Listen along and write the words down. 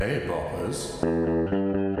Hey, boppers.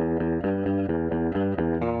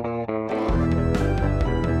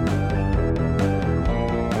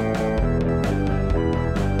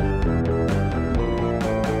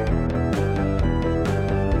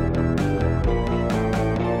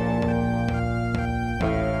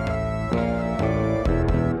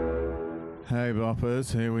 Hey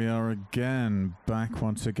boppers, here we are again, back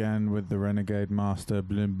once again with the Renegade Master,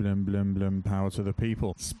 blim blim blim blim, power to the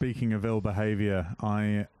people. Speaking of ill behaviour,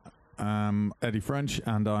 I am Eddie French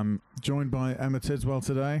and I'm joined by Emma Tidswell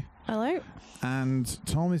today. Hello. And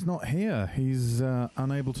Tom is not here, he's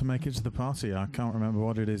unable to make it to the party. I can't remember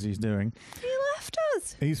what it is he's doing. He left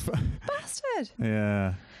us! He's Bastard!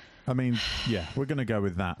 Yeah. I mean, yeah, we're going to go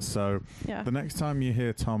with that. So Yeah. the next time you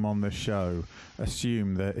hear Tom on this show,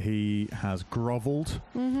 assume that he has grovelled,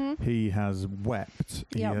 he has wept,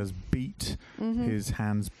 he Yep. has beat his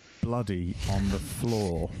hands bloody on the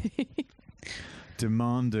floor,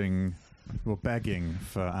 demanding or begging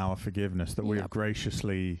for our forgiveness that we have Yep.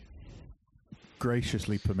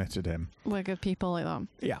 graciously permitted him. We're good people like that.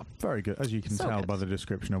 Yeah, very good, as you can So tell good. by the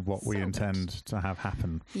description of what we So intend to have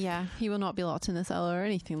happen. Yeah, he will not be locked in the cellar or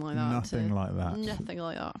anything like that. Nothing like that. Nothing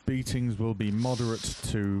like that. Beatings will be moderate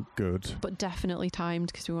to good. But definitely timed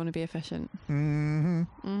because we want to be efficient.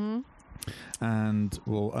 Mm-hmm. And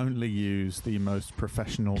we'll only use the most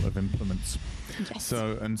professional of implements. Yes.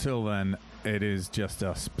 So until then, it is just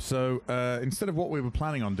us. So instead of what we were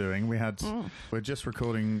planning on doing, we're just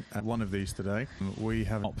recording one of these today. We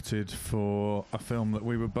have opted for a film that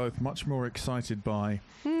we were both much more excited by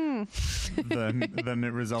than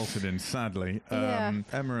it resulted in, sadly. Yeah.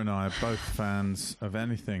 Emma and I are both fans of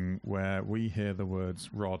anything where we hear the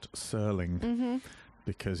words Rod Serling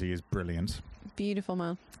because he is brilliant. Beautiful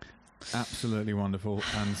man. Absolutely wonderful.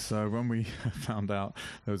 And so when we found out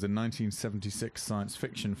there was a 1976 science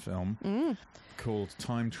fiction film called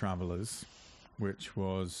Time Travelers, which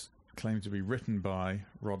was claimed to be written by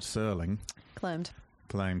Rod Serling. Claimed.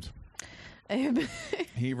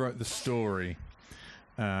 He wrote the story.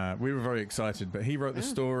 We were very excited, but he wrote the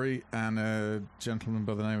story, and a gentleman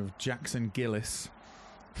by the name of Jackson Gillis.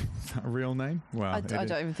 Is that a real name? Well, I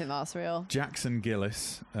don't even think that's real. Jackson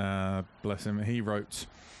Gillis, bless him, he wrote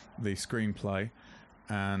the screenplay,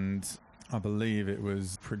 and I believe it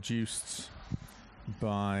was produced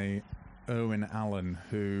by Irwin Allen,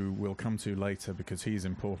 who we'll come to later because he's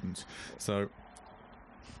important. So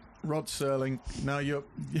Rod Serling, no, you're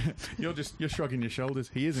shrugging your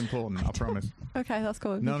shoulders. He is important, I promise. Okay, that's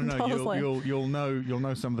cool. No, you'll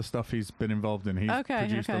know some of the stuff he's been involved in. He's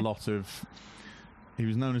produced a lot of. He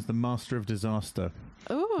was known as the Master of Disaster,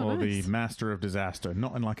 or nice. the Master of Disaster,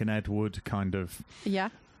 not in like an Ed Wood kind of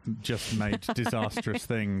just made disastrous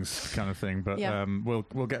things kind of thing, but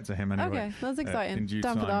we'll get to him anyway. Okay, that's exciting. In due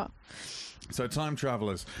Down for time. that. So Time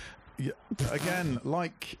Travelers, again,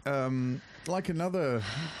 like another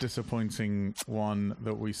disappointing one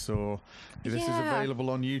that we saw. This is available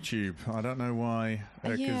on YouTube. I don't know why,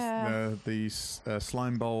 because the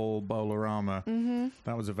Slime Bowl Bowlerama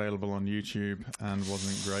that was available on YouTube and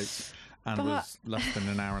wasn't great. And was less than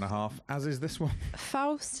an hour and a half, as is this one.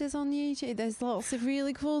 Faust is on YouTube. There's lots of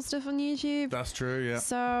really cool stuff on YouTube. That's true, yeah.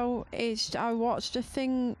 So I watched a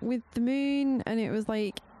thing with the moon, and it was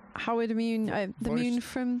like Howard Moon, moon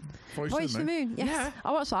from Voyage to the Moon. Yes, yeah.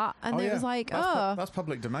 I watched that, and it was like, that's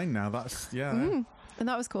public domain now. That's and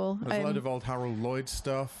that was cool. There's a load of old Harold Lloyd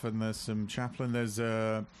stuff, and there's some Chaplin. There's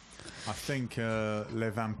I think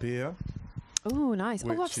Les Vampires. Oh, nice.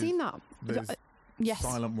 Oh, I've seen that. Yes.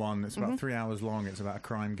 Silent one. It's about 3 hours long. It's about a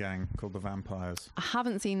crime gang called the Vampires. I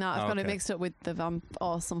haven't seen that. I've got it mixed up with the Vamp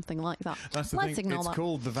or something like that. That's the Let's thing. ignore It's that.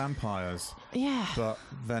 called the Vampires. Yeah. But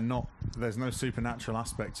they're not. There's no supernatural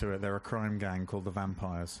aspect to it. They're a crime gang called the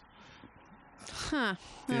Vampires. Huh.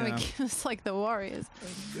 Yeah. It's like the Warriors.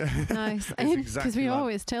 Nice. It's Because exactly we like-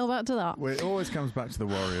 always tail back to that. Well, it always comes back to the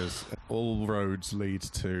Warriors. All roads lead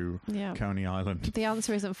to Coney Island. The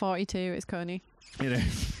answer isn't 42, it's Coney. It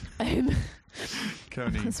is.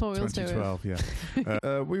 Coney, That's what we'll do 2012,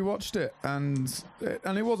 yeah. We watched it, and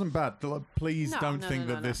it wasn't bad. Please don't think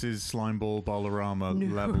that this is Slimeball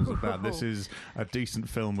Bolorama levels of bad. This is a decent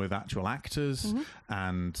film with actual actors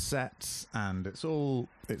and sets, and it's all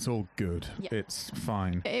good. Yeah. It's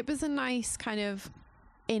fine. It was a nice kind of,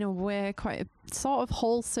 in a way, quite a sort of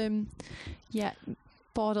wholesome, yet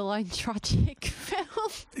borderline tragic film.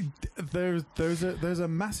 There's a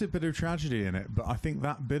massive bit of tragedy in it, but I think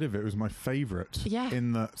that bit of it was my favourite. Yeah.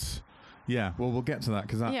 In that, well, we'll get to that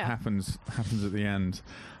because that happens at the end.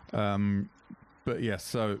 But yes,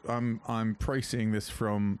 so I'm pricing this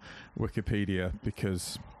from Wikipedia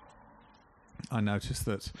because I noticed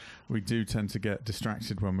that we do tend to get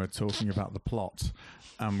distracted when we're talking about the plot,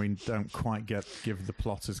 and we don't quite give the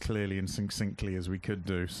plot as clearly and succinctly as we could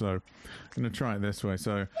do. So I'm going to try it this way.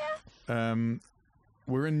 So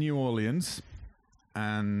we're in New Orleans,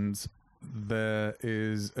 and there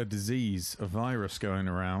is a disease, a virus going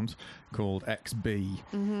around called XB.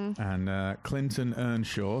 And Clinton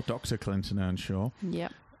Earnshaw, Dr. Clinton Earnshaw,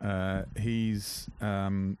 he's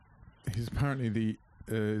apparently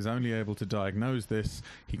is only able to diagnose this.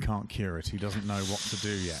 He can't cure it. He doesn't know what to do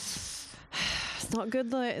yet. It's not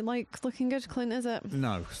good, like looking good, Clint, is it?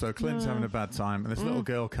 No. So Clint's having a bad time, and this little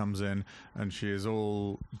girl comes in, and she is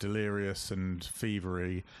all delirious and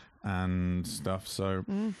fevery and stuff. So,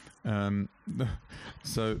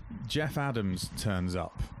 so Jeff Adams turns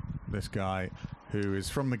up. This guy who is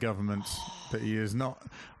from the government, but he is not.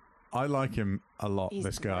 I like him a lot.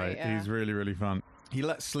 This guy, great, yeah. He's really, really fun. He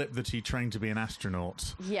lets slip that he trained to be an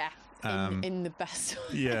astronaut. Yeah. In the best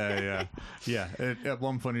way. Yeah. At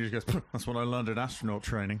one point, he just goes, "That's what I learned at astronaut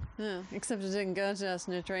training." Yeah, except I didn't go to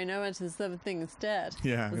astronaut training. I went to the seven thing instead.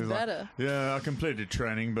 Yeah, it was better. Like, yeah, I completed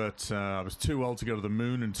training, but I was too old to go to the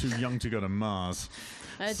moon and too young to go to Mars.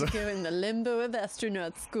 I had to go in the limbo of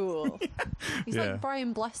astronaut school. He's like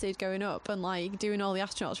Brian Blessed going up and like doing all the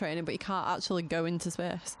astronaut training, but he can't actually go into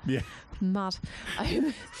space. Yeah. Mad.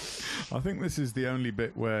 I think this is the only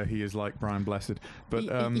bit where he is like Brian Blessed, but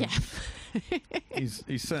he's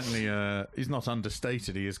certainly he's not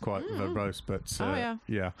understated. He is quite verbose, but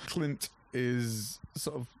Clint is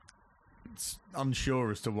sort of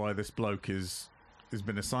unsure as to why this bloke has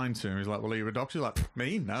been assigned to him. He's like, "Well, are you a doctor?" He's like,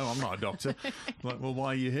 "Me? No, I'm not a doctor." Like, "Well, why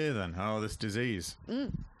are you here then?" "Oh, this disease."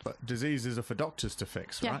 But diseases are for doctors to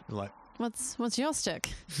fix, right? Like, what's your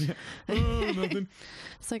stick? Oh, nothing.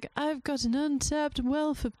 It's like, I've got an untapped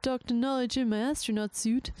wealth of doctor knowledge in my astronaut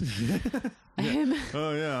suit.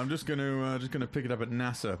 Oh yeah, I'm just gonna pick it up at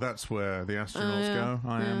NASA. That's where the astronauts go.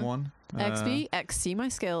 I am one. XB, XC my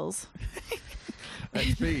skills.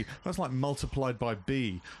 XB, that's like multiplied by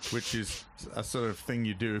B, which is a sort of thing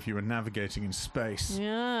you do if you were navigating in space.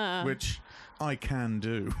 Yeah. Which I can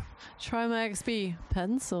do. Try my XB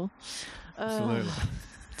pencil. Absolutely.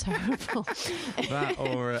 Terrible. That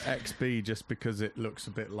or XB, just because it looks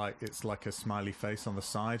a bit like it's like a smiley face on the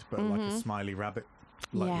side, but like a smiley rabbit,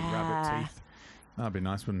 like with rabbit teeth. That'd be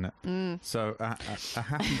nice, wouldn't it? So a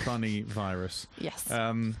happy, funny virus. Yes.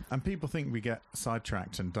 And people think we get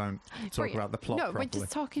sidetracked and don't talk about the plot properly. No, we're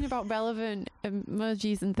just talking about relevant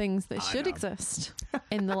emojis and things that should exist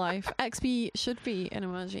in the life. XB should be an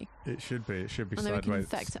emoji. It should be. It should be and sideways. then we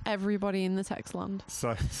can infect everybody in the text land.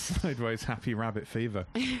 Sideways happy rabbit fever.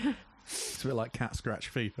 It's a bit like cat scratch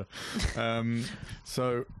fever.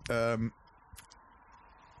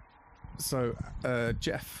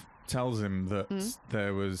 Jeff tells him that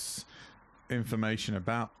there was information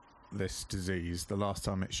about this disease the last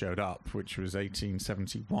time it showed up, which was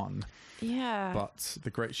 1871. Yeah. But the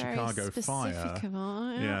Great Chicago Fire.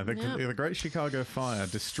 The Great Chicago Fire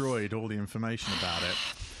destroyed all the information about it.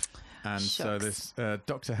 And so this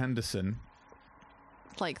Dr. Henderson,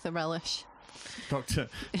 like the relish. Dr.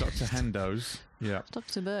 Hendos. Yeah.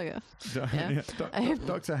 Dr. Burger.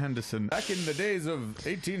 Dr. Henderson. Back in the days of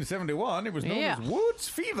 1871, it was known as Woods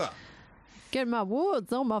fever. Get my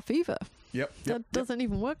Woods on my fever. Yep. That doesn't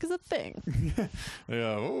even work as a thing.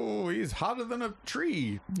 Yeah. Oh, he's hotter than a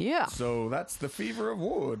tree. Yeah. So that's the fever of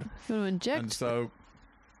Wood. You want to inject? And so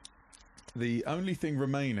the only thing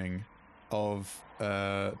remaining of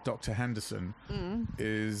Dr. Henderson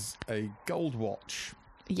is a gold watch.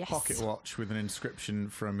 Yes. Pocket watch with an inscription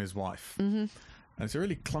from his wife. And it's a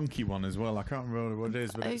really clunky one as well. I can't remember what it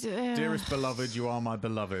is, but it's, "Dearest beloved, you are my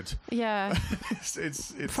beloved." Yeah.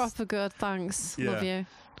 it's proper good, thanks. Love you.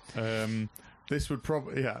 This would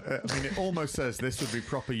probably, I mean, it almost says this would be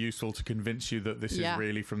proper useful to convince you that this is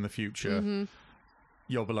really from the future.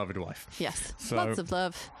 Your beloved wife. Yes. So, lots of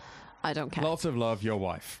love. I don't care. Lots of love, your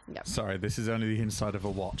wife. Yep. Sorry, this is only the inside of a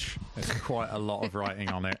watch. There's quite a lot of writing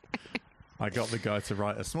on it. I got the guy to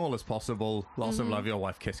write as small as possible. Lots of love, your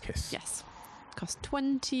wife, kiss, kiss. Yes. Cost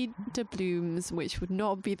 20 doubloons, which would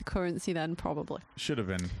not be the currency then, probably. Should have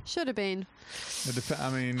been. Should have been. I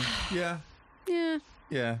mean, yeah.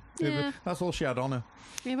 Yeah. That's all she had on her.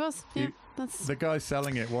 It was. Yeah. The guy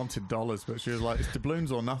selling it wanted dollars, but she was like, "It's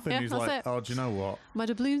doubloons or nothing." He's like, it. "Oh, do you know what? My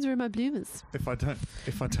doubloons are in my bloomers. If I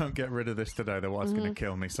don't get rid of this today, the wife's going to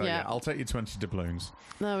kill me. So yeah, I'll take you 20 doubloons."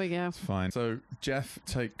 There we go. It's fine. So Jeff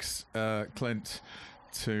takes Clint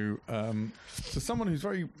to someone who's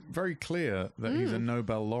very, very clear that he's a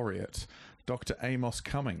Nobel laureate, Dr. Amos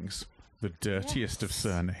Cummings, the dirtiest of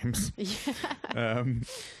surnames. Yeah.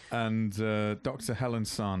 And Dr. Helen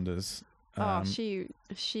Sanders, She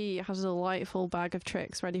has a delightful bag of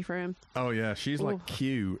tricks ready for him. Oh yeah, she's like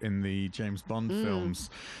Q in the James Bond films.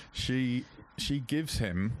 She gives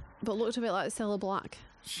him, but looked a bit like Cilla Black.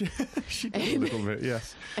 She does a little bit,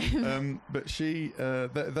 yes. But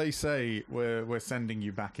they say we're sending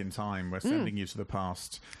you back in time. We're sending you to the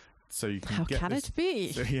past, so you can. How can it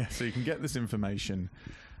be? So you can get this information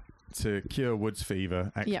to cure Woods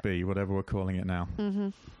fever, XB, whatever we're calling it now. Mm-hmm.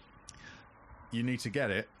 You need to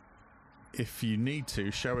get it. If you need to,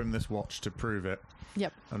 show him this watch to prove it.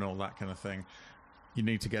 Yep. And all that kind of thing. You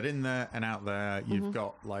need to get in there and out there. You've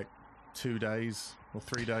got like 2 days or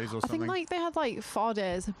 3 days or something. I think like they had like 4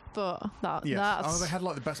 days, but that's... they had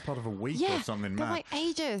like the best part of a week or something. They're like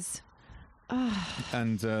ages.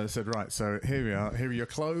 And said, right, so here we are. Here are your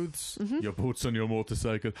clothes, your boots on your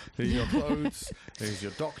motorcycle. Here are your clothes. Here's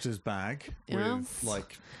your doctor's bag with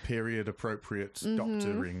like period appropriate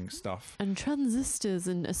doctoring stuff. And transistors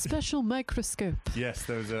and a special microscope. Yes,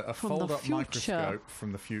 there was a fold up microscope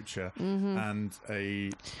from the future and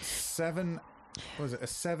a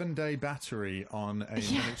 7-day battery on a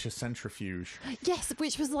miniature centrifuge. Yes,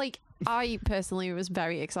 which was like, I personally was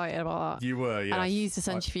very excited about that. You were, yes. And I used a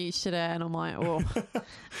centrifuge today, and I'm like, oh,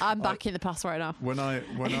 I'm back in the past right now. When I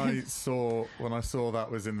saw that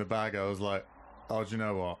was in the bag, I was like, oh, do you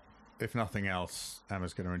know what? If nothing else,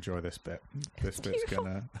 Emma's going to enjoy this bit. This bit's going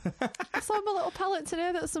to... I saw my little pellet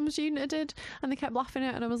today that some student did, and they kept laughing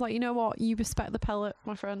at it, and I was like, you know what? You respect the pellet,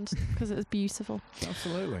 my friend, because it was beautiful.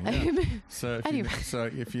 Absolutely, yeah. So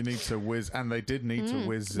if you need to whiz, and they did need to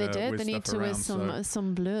whiz They did. They need to whiz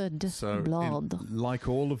some blood. So blood. Like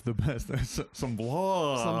all of the best... some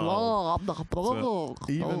blood. Some blood. So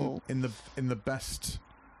even in the best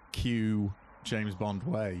Q... James Bond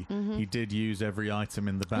way, he did use every item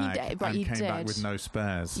in the bag and came back with no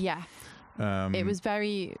spares. Yeah. It was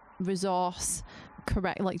very resource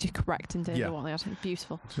correct, like just correct in terms of what they had.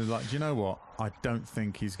 Beautiful. So like, do you know what? I don't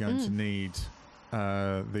think he's going to need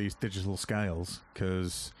these digital scales,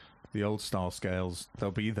 because the old style scales,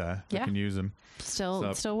 they'll be there. They can use them.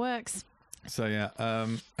 Still works. So yeah.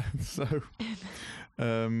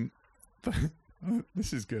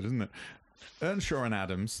 This is good, isn't it? Earnshaw and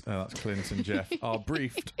Adams, that's Clint and Jeff, are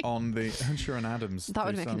briefed on the Earnshaw and Adams. That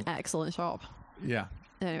would make an excellent shop. Yeah.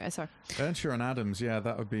 Anyway, sorry. Earnshaw and Adams,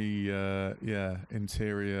 that would be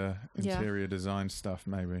interior design stuff,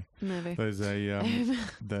 maybe. There's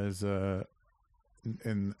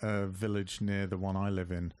in a village near the one I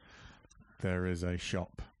live in, there is a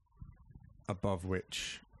shop above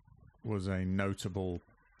which was a notable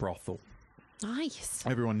brothel. Nice.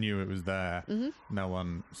 Everyone knew it was there. No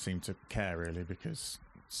one seemed to care really, because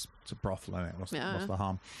it's a brothel in it. What's the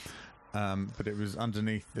harm? But it was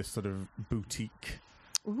underneath this sort of boutique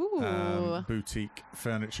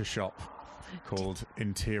furniture shop called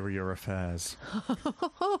Interior Affairs.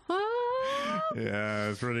 Yeah,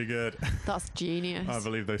 it's really good. That's genius. I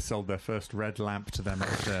believe they sold their first red lamp to them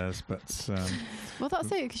upstairs, but well,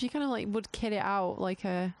 that's it, because you kind of like would kit it out like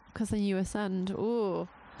because then you ascend. Ooh.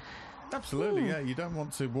 Absolutely, yeah. You don't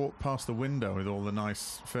want to walk past the window with all the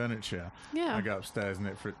nice furniture. Yeah. I go upstairs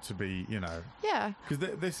and for it to be, Yeah.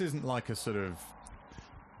 Because this isn't like a sort of...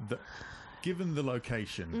 given the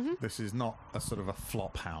location, this is not a sort of a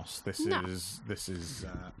flop house. This is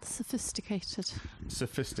sophisticated.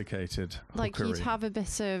 Sophisticated. Like hookery. you'd have a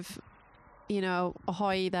bit of,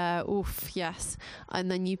 ahoy there, oof, yes,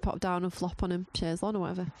 and then you pop down and flop on a chaise lawn or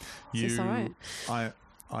whatever. It's all right.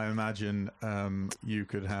 I imagine you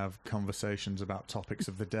could have conversations about topics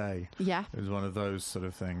of the day. Yeah. It was one of those sort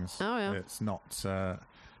of things. Oh, yeah. It's not...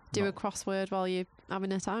 do a crossword while you're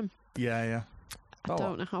having a time. Yeah, yeah. I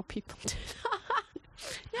don't know how people do that.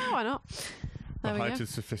 Yeah, why not? The height of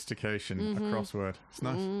sophistication, a crossword. It's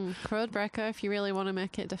nice. Code breaker if you really want to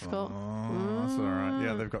make it difficult. Oh, that's all right.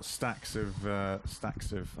 Yeah, they've got stacks of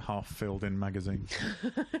half-filled in magazines.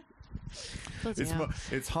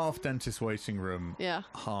 It's half dentist waiting room,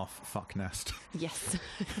 half fuck nest. Yes.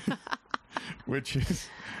 which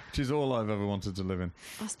is all I've ever wanted to live in.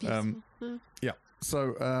 That's beautiful. Yeah.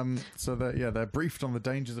 So they're briefed on the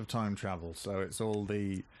dangers of time travel. So it's all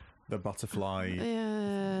the butterfly.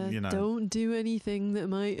 Yeah. Don't do anything that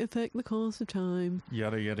might affect the course of time.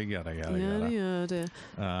 Yada yada yada yada yada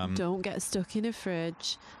yada. Don't get stuck in a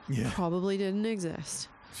fridge. Yeah. Probably didn't exist.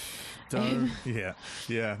 Yeah.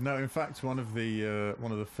 No, in fact, one of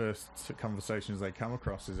the first conversations they come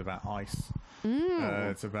across is about ice.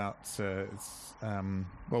 It's about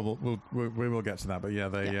we will get to that, but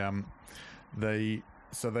they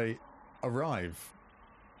arrive.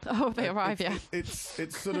 Oh, they arrive.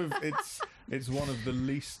 It's sort of It's one of the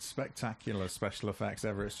least spectacular special effects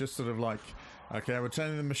ever. It's just sort of like, okay, we're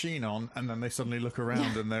turning the machine on, and then they suddenly look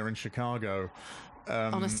around and they're in Chicago.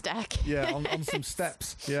 On a stack. Yeah, on some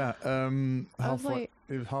steps. Yeah,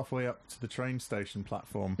 halfway up to the train station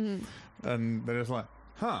platform. And they're just like,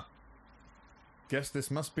 huh, guess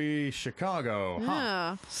this must be Chicago.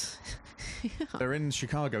 Huh. Yeah. They're in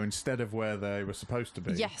Chicago instead of where they were supposed to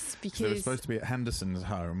be. Yes, because they were supposed to be at Henderson's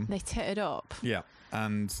home. They titted up. Yeah,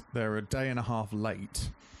 and they're a day and a half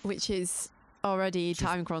late. Which is already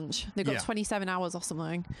time crunch. They've got 27 hours or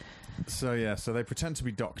something. So they pretend to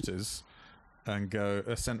be doctors and go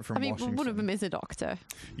sent from Washington. One of them is a doctor.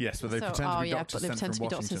 Yes, but they pretend to be doctors sent from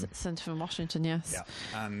Washington. Sent from Washington, yes. Yeah,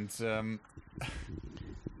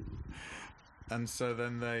 and so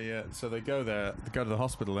then they go there, they go to the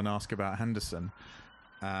hospital and ask about Henderson,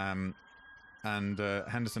 and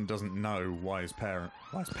Henderson doesn't know why his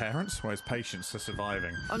patients are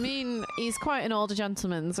surviving. I mean, he's quite an older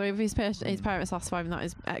gentleman, so if his parents are surviving, that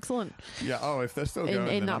is excellent. Yeah. Oh, if they're still going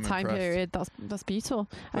in that time period, that's beautiful.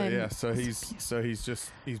 So he's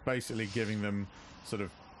basically giving them sort of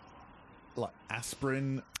like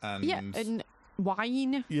aspirin and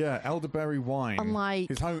wine. Yeah, elderberry wine. And like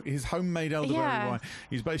his homemade elderberry wine.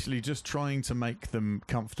 He's basically just trying to make them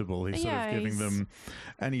comfortable. He's sort of giving them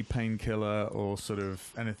any painkiller or sort of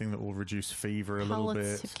anything that will reduce fever a little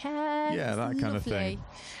bit. Care. Yeah, that kind of thing.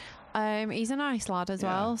 He's a nice lad as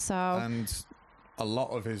well. So and a lot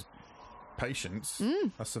of his patients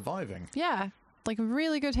are surviving. Yeah, like a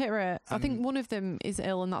really good hit rate. I think one of them is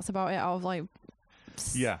ill, and that's about it. Out of like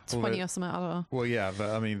 20 or something. I don't know. Well, yeah,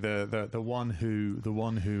 but I mean the one who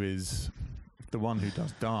does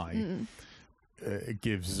die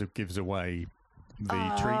gives away the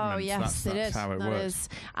treatment. Oh yes, that's how it works.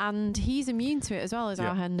 And he's immune to it as well as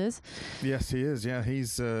our Henders. Yes, he is. Yeah,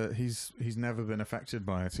 he's never been affected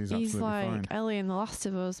by it. He's absolutely like fine. Ellie in The Last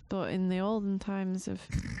of Us, but in the olden times of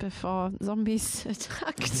before zombies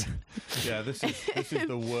attacked. Yeah, this is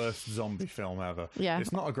the worst zombie film ever. Yeah,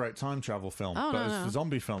 it's not a great time travel film, but as the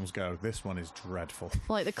zombie films go, this one is dreadful.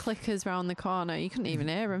 Like the clickers round the corner, you couldn't even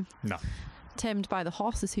hear them. No. Tamed by the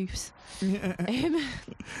horse's hoofs.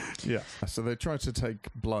 Yeah. So they try to take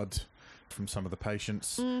blood from some of the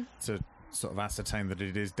patients to sort of ascertain that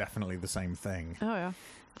it is definitely the same thing. Oh yeah.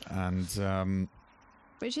 And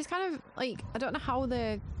which is kind of like, I don't know how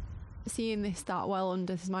they're seeing this that well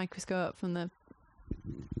under this microscope from the,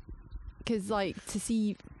 because like to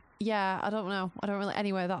see. Yeah, I don't know. I don't really.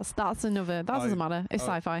 Anyway, that doesn't matter. It's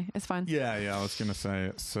sci-fi. It's fine. Yeah. I was going to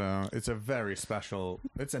say it's a very special.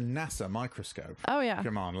 It's a NASA microscope. Oh yeah.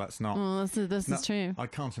 Come on, let's not. Well, this is true. I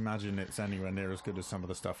can't imagine it's anywhere near as good as some of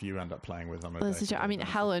the stuff you end up playing with on a This is true. I mean,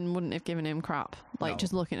 Helen wouldn't have given him crap. Like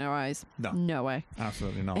just looking at her eyes. No way.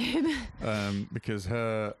 Absolutely not. Because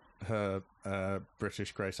her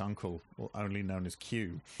British great uncle, only known as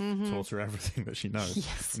Q, taught her everything that she knows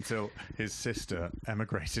until his sister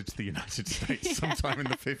emigrated to the United States sometime in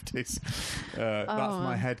the 50s. That's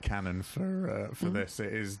my headcanon for this.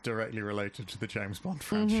 It is directly related to the James Bond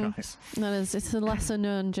franchise. That is, it's a lesser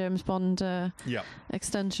known James Bond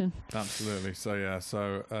extension. Absolutely.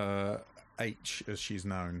 So H, as she's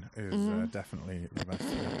known, is definitely the best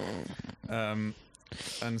thing.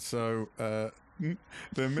 And so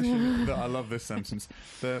the mission, I love this sentence,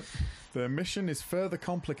 the mission is further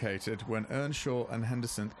complicated when Earnshaw and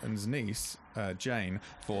Henderson's niece, Jane,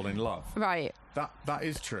 fall in love. Right. That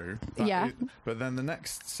is true. But then the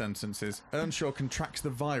next sentence is, Earnshaw contracts the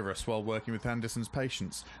virus while working with Henderson's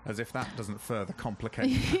patients, as if that doesn't further complicate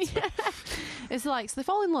the matter. It's like, so they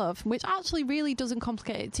fall in love, which actually really doesn't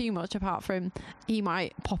complicate it too much, apart from he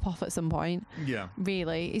might pop off at some point. Yeah.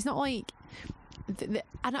 Really. It's not like...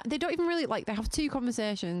 and they don't even really, like, they have 2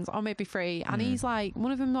 conversations, or maybe 3, and he's like,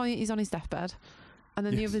 one of them is on his deathbed, and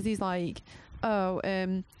then the others he's like,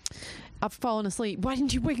 I've fallen asleep. Why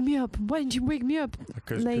didn't you wake me up?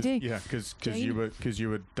 Lady? Because you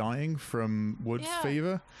were dying from woods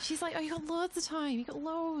fever. She's like, oh, you got loads of time. You got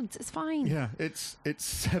loads. It's fine. Yeah, it's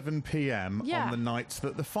 7 p.m. on the nights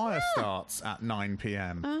that the fire starts at 9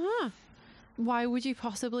 p.m. Why would you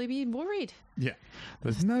possibly be worried? Yeah,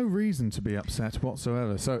 there's no reason to be upset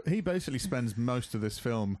whatsoever. So he basically spends most of this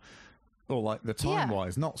film, or like the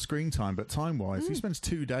time-wise, not screen time, but time-wise, he spends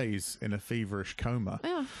 2 days in a feverish coma.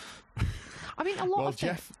 Yeah. I mean, a lot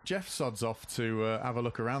of Jeff sods off to have a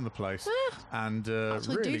look around the place and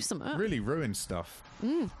really ruin stuff.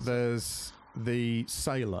 There's the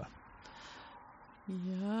sailor.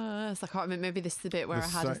 Yes, I can't remember. Maybe this is the bit where I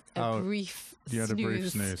had a brief snooze. You had a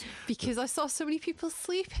brief snooze. Because I saw so many people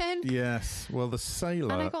sleeping. Yes, well, the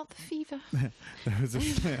sailor... And I got the fever.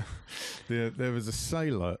 there was a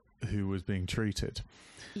sailor who was being treated,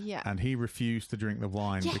 Yeah. and he refused to drink the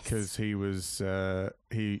wine Yes. because he was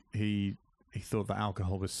he thought that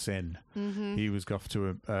alcohol was sin. Mm-hmm. He was off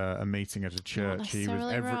to a meeting at a church. He was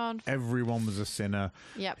necessarily wrong. everyone was a sinner.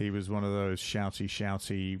 Yep. He was one of those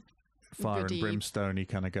shouty, fire Goody. and brimstone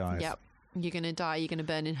kind of guys. Yep. You're going to die. You're going to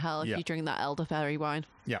burn in hell if Yeah. you drink that elderberry wine.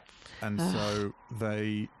 Yeah, and so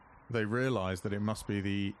they realised that it must be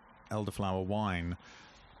the elderflower wine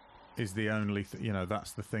is the only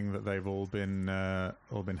that's the thing that they've all been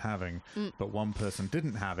having. But one person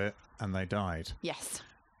didn't have it and they died, Yes.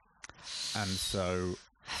 and so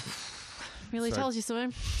Really So- tells you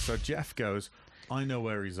something. so Jeff goes, I know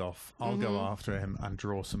where he's off, I'll go after him and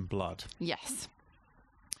draw some blood. Yes.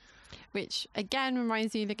 Which, again,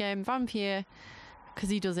 reminds me of the game Vampire, because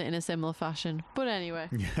he does it in a similar fashion. But anyway.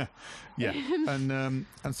 Yeah, and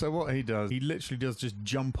so what he does, he literally does just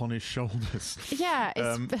jump on his shoulders. Yeah.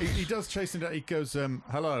 It's, He does chase him down. He goes,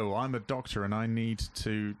 hello, I'm a doctor and I need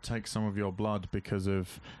to take some of your blood because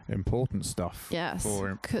of important stuff. Yes.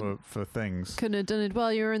 For things. couldn't have done it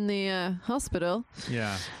while you were in the hospital.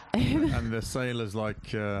 Yeah. And the sailor's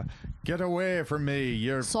like, get away from me,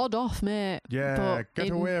 you're... Sod off, mate. Yeah, But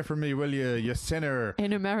get away from me, will you sinner.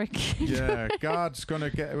 In America. Yeah, God's gonna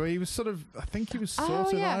get... Well, he was sort of... I think he was sort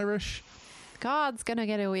of yeah. Irish. God's going to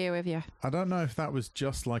get away with you. I don't know if that was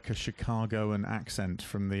just like a Chicagoan accent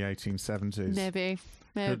from the 1870s. Maybe.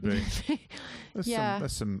 Could be. Yeah.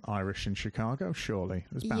 There's some Irish in Chicago, surely.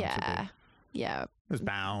 There's bound to Yeah. be. Yeah. There's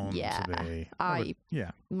bound Yeah. to be.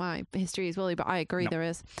 Yeah. My history is woolly, but I agree No. there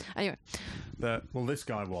is. Anyway. Well, this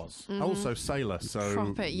guy was. Also sailor, so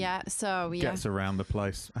Proper, yeah. So, yeah. gets around the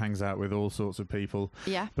place, hangs out with all sorts of people.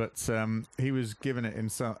 Yeah. But he was given it in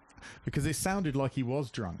some... Because it sounded like he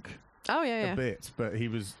was drunk. Oh, yeah, A bit, but he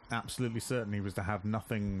was absolutely certain he was to have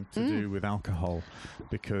nothing to do with alcohol,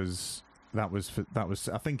 because that was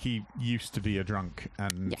I think he used to be a drunk,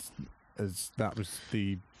 and as that was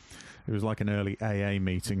it was like an early AA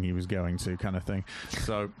meeting he was going to, kind of thing.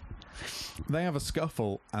 So they have a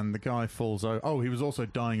scuffle and the guy falls over. Oh, he was also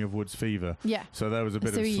dying of Woods fever. Yeah. So there was a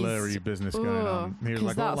bit So of he's- slurry business going on. He was 'cause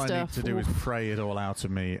like, that all I need stuff, to do is pray it all out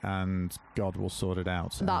of me and God will sort it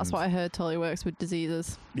out. That's And what I heard Tolly works with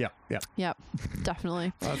diseases. Yeah, yeah. Yep.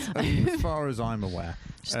 Definitely. As far as I'm aware.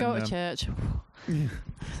 Just go And, to church.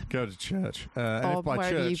 Go to church. And Or if by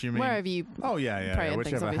wherever church you, you mean... wherever you... Oh, yeah, pray and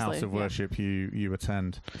whichever things, house obviously, of yeah. worship you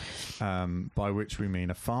attend, by which we mean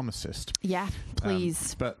a pharmacist. Yeah,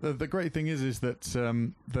 please. But the great thing is that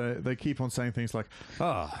they keep on saying things like,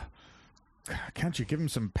 can't you give him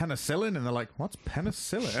some penicillin? And they're like, what's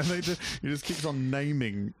penicillin? And he just keeps on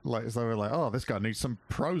naming, like, so they're like, oh, this guy needs some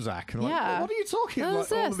Prozac. And Yeah. like, what are you talking What about?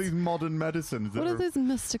 is All this? of these modern medicines. What are these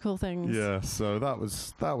mystical things? Yeah, so that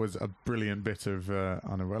was a brilliant bit of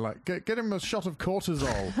unaware. Like, get him a shot of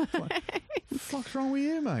cortisol. It's like, what the fuck's wrong with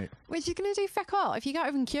you, mate? Which is going to do feck all. If you can't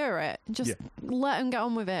even cure it, just let him get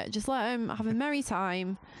on with it. Just let him have a merry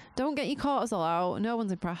time. Don't get your cortisol out. No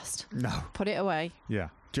one's impressed. No. Put it away. Yeah.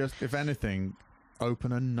 Just, if anything,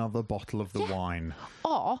 open another bottle of the wine.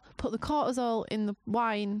 Or put the cortisol in the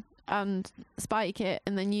wine and spike it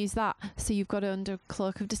and then use that. So you've got it under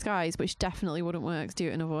cloak of disguise, which definitely wouldn't work. Do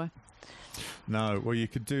it another way. No, well, you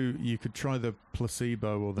could try the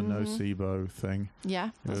placebo or the nocebo thing.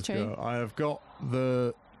 Yeah, that's Just true. go, I have got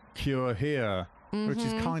the cure here, which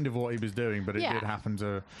is kind of what he was doing, but it Yeah. did happen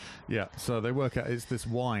to... Yeah, so they work out it's this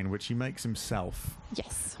wine, which he makes himself,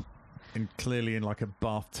 Yes. clearly in like a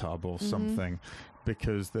bathtub or something,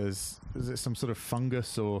 because is it some sort of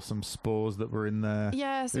fungus or some spores that were in there?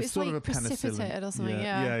 Yeah, so it's sort like of a penicillin. precipitated or something.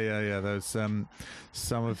 Yeah. Yeah. There's some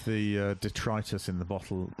of the detritus in the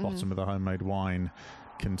bottom of the homemade wine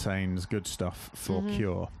contains good stuff for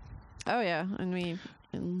cure. Oh, yeah. And we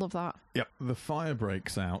love that. Yep. The fire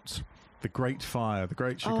breaks out. The Great Fire, the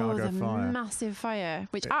Great Oh, Chicago the Fire. massive fire,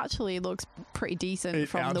 which actually looks pretty decent It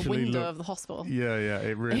from the actually window of the hospital. Yeah,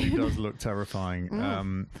 it really does look terrifying.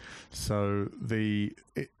 And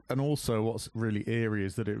also what's really eerie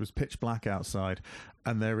is that it was pitch black outside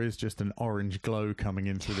and there is just an orange glow coming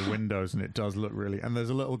in through the windows and it does look really... And there's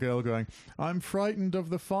a little girl going, I'm frightened of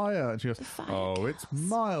the fire. And she goes, oh, it's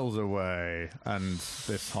miles away. And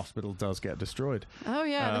this hospital does get destroyed. Oh,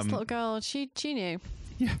 yeah, this little girl, she knew.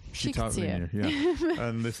 Yeah, She could see totally knew. Yeah.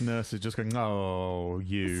 And this nurse is just going, oh,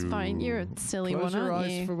 you... It's fine, you're a silly Close one, your aren't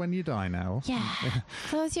eyes you? for when you die now. Yeah.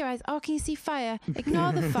 Close your eyes. Oh, can you see fire?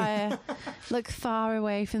 Ignore the fire. Look far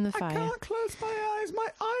away from the I fire. can't close my eyes. My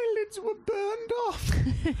eyelids were burned off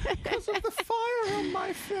because of the fire on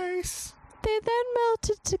my face. They then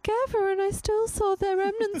melted together and I still saw their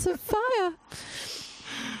remnants of fire.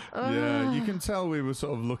 Yeah, you can tell we were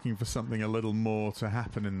sort of looking for something a little more to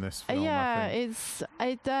happen in this film. Yeah,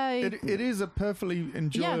 I think. it It is a perfectly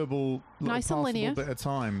enjoyable, little Nice and passable linear. bit of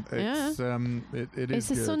time. It's it is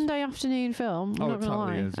it's a good. Sunday afternoon film. I'm Oh, not it gonna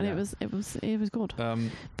totally lie, is, and yeah. it was good.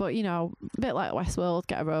 But you know, a bit like Westworld,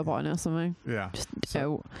 get a robot in or something. Yeah. Just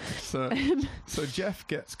So- don't. So Jeff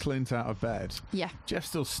gets Clint out of bed. Yeah. Jeff's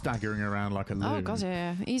still staggering around like a loon. Oh god,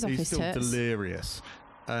 yeah. He's off his still tits. delirious.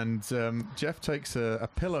 And Jeff takes a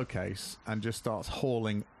pillowcase and just starts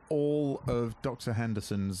hauling all of Dr.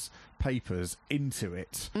 Henderson's papers into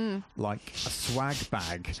it like a swag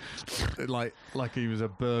bag, like he was a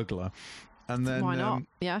burglar. And then Why not?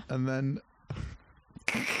 Yeah. And then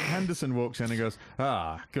Henderson walks in and goes,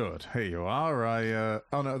 "Ah, good. Here you are.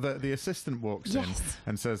 Oh no, the assistant walks in Yes.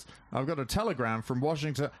 and says, "I've got a telegram from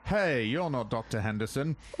Washington. Hey, you're not Dr.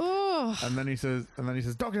 Henderson." Oh. And then he says,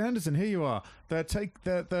 "Dr. Henderson, here you are. They're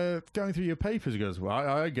going through your papers." He goes, "Well,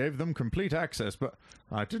 I gave them complete access, but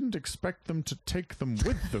I didn't expect them to take them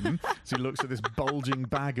with them." So he looks at this bulging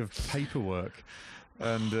bag of paperwork.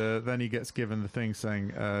 And then he gets given the thing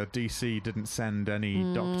saying DC didn't send any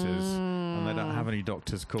doctors, and they don't have any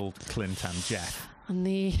doctors called Clint and Jeff. And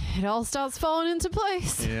it all starts falling into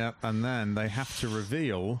place. Yeah, and then they have to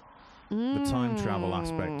reveal the time travel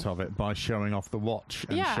aspect of it by showing off the watch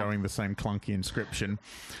and Yeah. showing the same clunky inscription.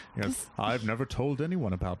 He goes, "I've never told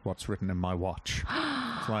anyone about what's written in my watch."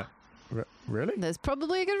 It's like, really? There's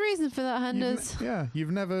probably a good reason for that, Henders. You've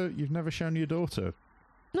never shown your daughter.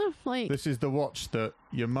 No, like, This is the watch that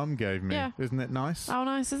your mum gave me. Yeah. Isn't it nice? how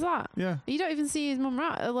nice is that? Yeah. You don't even see his mum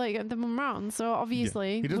like the mum round, so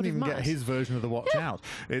obviously He doesn't would have even get mattered. his version of the watch out.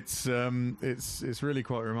 It's really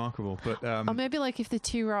quite remarkable. But Or maybe like if the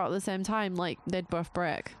two were out at the same time, like they'd both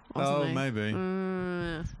break. Or oh, something. maybe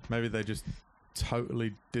Mm, maybe they just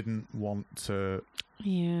totally didn't want to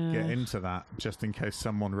yeah. get into that, just in case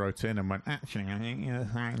someone wrote in and went, "Actually, I think you're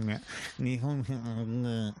fine."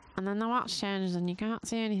 And then the watch changes and you can't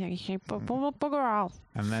see anything. You say, bugger all.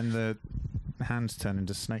 And then the hands turn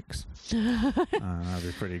into snakes. That'd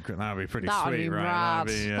be pretty. That'd be pretty That would sweet, be right? rad.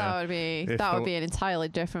 if That the- would be an entirely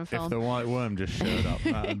different If film. the white worm just showed up,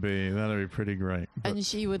 that'd be pretty great. But, And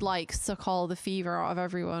she would like suck all the fever out of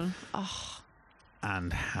everyone. Oh,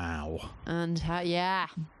 and how? and yeah,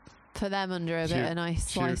 put them under a bit of nice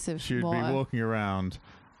slice of she'd water. be walking around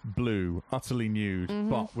blue, utterly nude, Mm-hmm.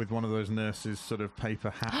 but with one of those nurses' sort of paper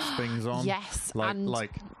hats things on. Yes, like and like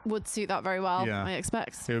would suit that very well. Yeah. I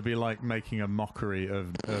expect. it would be like making a mockery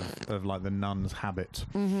of like the nun's habit.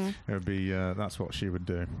 Mm-hmm. It would be that's what she would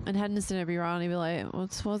do. And Henderson would be around. He'd be like,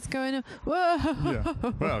 "What's going on? Whoa! Yeah.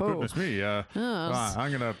 Well, goodness me. Oh, Right,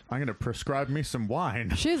 I'm gonna prescribe me some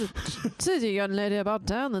wine. she's a young lady about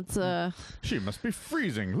town. That's She must be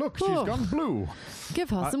freezing. Look, she's Oh. gone blue. give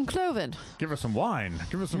her some clothing. Give her some wine.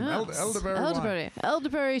 Give her some Yes. elderberry wine.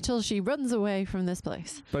 Elderberry till she runs away from this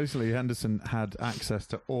place. Basically, Henderson had access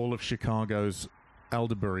to all of Chicago's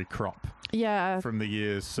elderberry crop Yeah, from the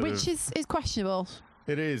years. Sort which of, is questionable.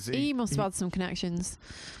 it is. He must have had some connections.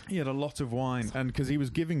 He had a lot of wine, and because he was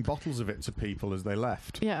giving bottles of it to people as they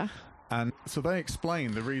left. Yeah. And so they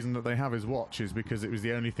explain the reason that they have his watch is because it was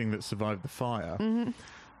the only thing that survived the fire. Mm-hmm.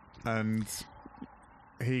 And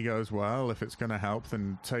he goes, "Well, if it's going to help,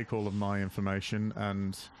 then take all of my information.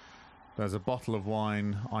 And there's a bottle of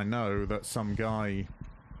wine I know that some guy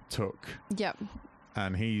took, Yep.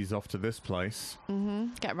 and he's off to this place."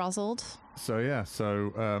 Mm-hmm. Get razzled. So yeah,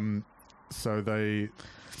 so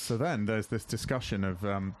then there's this discussion of,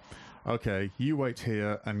 okay, you wait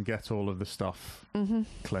here and get all of the stuff, Mm-hmm.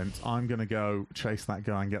 Clint. I'm going to go chase that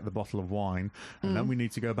guy and get the bottle of wine, and then we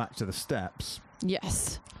need to go back to the steps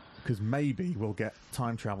Yes. because maybe we'll get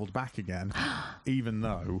time traveled back again, even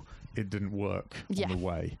though it didn't work Yeah. on the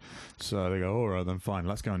way. So they go, "All right, then fine,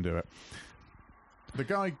 let's go and do it." The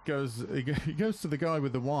guy goes. He goes to the guy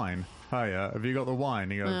with the wine. "Hey, have you got the wine?"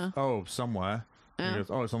 He goes, Yeah. "Oh, somewhere." Yeah. He goes,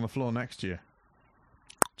 "Oh, it's on the floor next to you.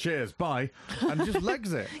 Cheers, bye," and just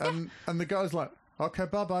legs it. And the guy's like, "Okay,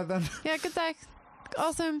 bye bye then." Yeah, good day.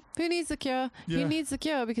 Awesome. Who needs the cure? Yeah. Who needs the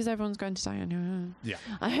cure? Because everyone's going to die on your own. Yeah.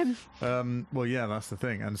 Well, yeah, that's the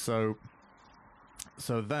thing. And so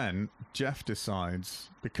then Jeff decides,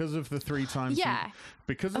 because of the three times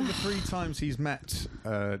he's met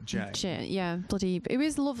Jane. Shit, yeah, bloody. It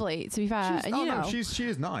was lovely, to be fair. She's, And oh you no, know, she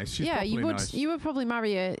is nice. She's yeah, you properly would nice. you would probably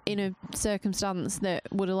marry her in a circumstance that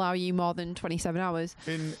would allow you more than 27 hours.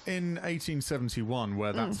 In 1871,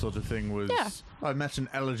 where that sort of thing was, Yeah. I met an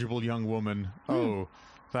eligible young woman. Oh,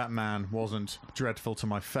 that man wasn't dreadful to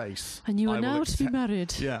my face, And you I are will now to be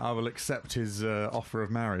married. Yeah, I will accept his offer of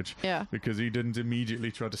marriage. Yeah. Because he didn't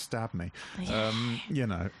immediately try to stab me. Yeah. You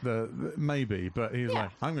know, maybe, but he's Yeah.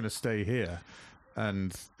 like, I'm going to stay here.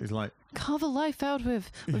 And he's like, Carve a life out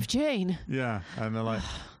with Jane. yeah. And they're like,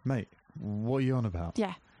 mate, what are you on about?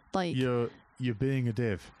 Yeah. Like, You're being a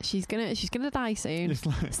div. she's gonna die soon. It's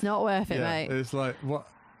like, It's not worth it, yeah, mate. it's like, what?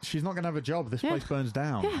 She's not going to have a job. This Yeah. place burns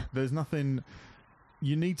down. Yeah. There's nothing.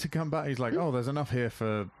 You need to come back. He's like, oh, there's enough here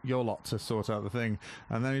for your lot to sort out the thing.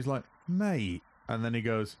 And then he's like, mate. And then he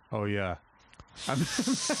goes, oh, yeah. And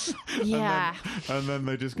Yeah. and then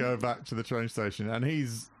they just go back to the train station. And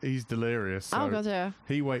he's delirious. So Oh god, yeah.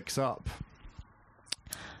 he wakes up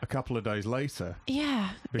a couple of days later Yeah.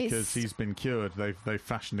 because he's been cured. They've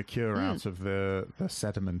fashioned a cure out of the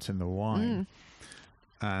sediment in the wine.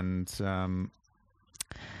 And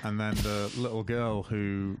then the little girl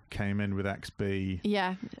who came in with XB,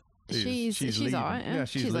 Yeah. She's leaving. all right. Yeah,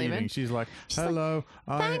 she's leaving. leaving. She's like, She's like, hello,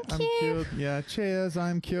 I'm "Thank you." cured. Yeah, cheers,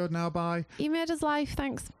 I'm cured now. Bye. You made us life,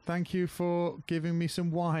 thanks. Thank you for giving me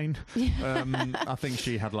some wine. I think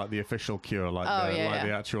she had like the official cure, like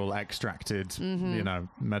the actual extracted, you know,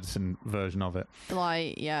 medicine version of it.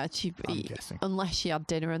 Like, yeah, I'm guessing. unless she had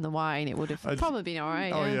dinner and the wine, it would have probably been all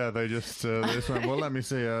right. Oh yeah, they just went, well, let me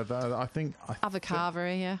see. I think Avocado,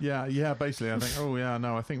 yeah. Yeah, basically, I think. Oh yeah,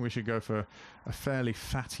 no, I think we should go for a fairly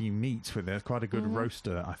fatty meat with it. Quite a good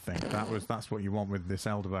roaster, I think. That's what you want with this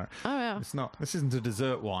elderberry. Oh yeah. It's not. This isn't a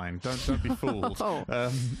dessert wine. Don't be fooled.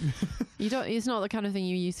 You don't. It's not the kind of thing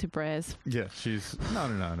you use to braise. Yeah, she's no,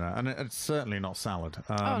 and it's certainly not salad.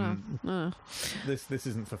 No. This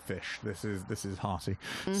isn't for fish. This is hearty.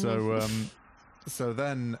 So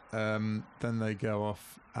then they go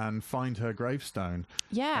off and find her gravestone.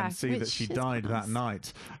 Yeah, and see that she died that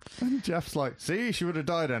night. And Jeff's like, see, she would have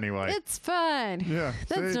died anyway. It's fine. Yeah,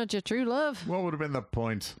 That's not your true love. what would have been the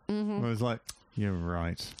point? I was like, you're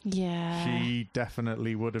right. Yeah. She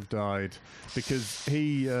definitely would have died because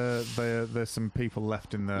there's some people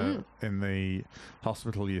left in the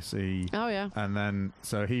hospital, you see. Oh yeah. And then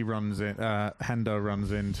so he runs in. Hendo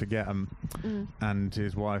runs in to get him, and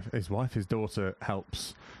his daughter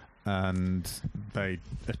helps, and they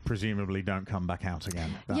presumably don't come back out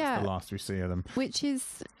again. That's the last we see of them. Which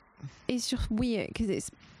is just weird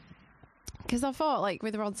because I thought like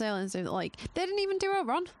with Rod Serling and stuff, like they didn't even do a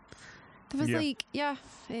run. There was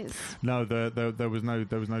it's no, there was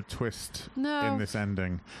no twist in this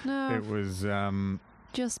ending. No, it was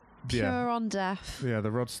just pure on death. Yeah, the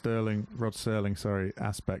Rod Serling,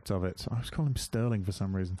 aspect of it. I was calling him Sterling for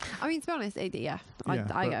some reason. I mean, to be honest, I get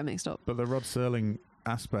it mixed up. But the Rod Serling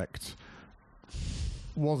aspect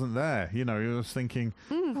wasn't there. You know, you was thinking,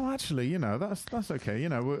 oh, actually, you know, that's okay. You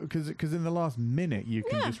know, because in the last minute you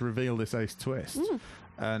can just reveal this ace twist,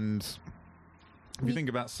 and if you think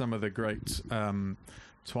about some of the great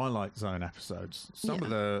Twilight Zone episodes, some of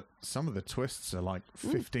the twists are like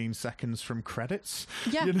 15 seconds from credits.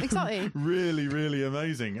 Yeah, you know? exactly. Really, really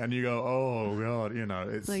amazing. And you go, oh god, you know,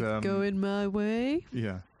 it's like going my way.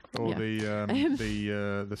 Yeah. Or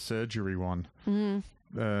the surgery one. You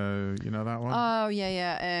know that one? Oh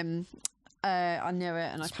yeah. I knew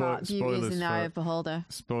it, and I can't. Beauty is in the eye of beholder.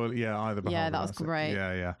 Yeah, Eye of the Beholder. Yeah, that was great.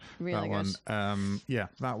 Yeah. Really that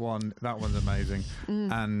good. One. That one's amazing.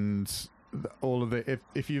 And all of it.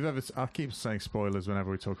 If you've ever, I keep saying spoilers whenever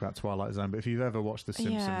we talk about Twilight Zone, but if you've ever watched the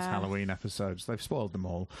Simpsons Halloween episodes, they've spoiled them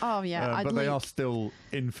all. Oh yeah, but they are still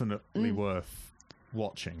infinitely worth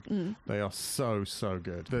watching. They are so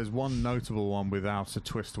good. There's one notable one without a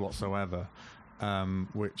twist whatsoever,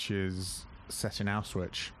 which is set in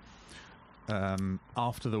Auschwitz.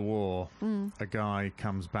 After the war, a guy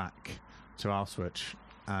comes back to Auschwitz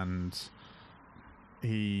and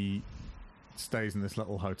he stays in this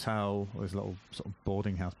little hotel, or this little sort of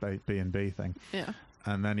boarding house, B&B thing. Yeah.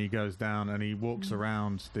 And then he goes down and he walks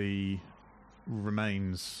around the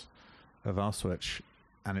remains of Auschwitz.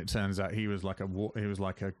 And it turns out he was like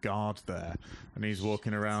a guard there, and he's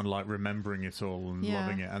walking around like remembering it all and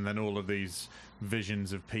loving it. And then all of these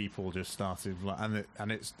visions of people just started,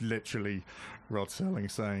 and it's literally Rod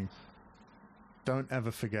Serling saying, "Don't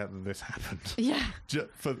ever forget that this happened." Yeah.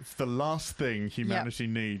 For the last thing humanity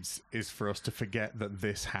needs is for us to forget that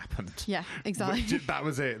this happened. Yeah, exactly. That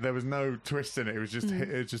was it. There was no twist in it. It was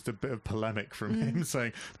just a bit of polemic from him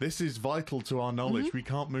saying, "This is vital to our knowledge. We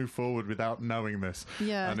can't move forward without knowing this."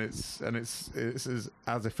 Yeah. And it's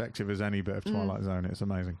as effective as any bit of Twilight Zone. It's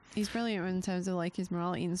amazing. He's brilliant in terms of like his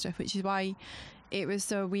morality and stuff, which is why it was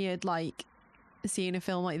so weird, like seeing a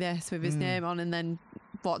film like this with his name on and then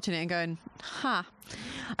watching it and going, "Ha."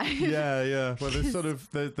 Yeah. Well, there's sort of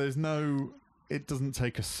there's no. it doesn't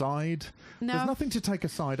take a side. No. There's nothing to take a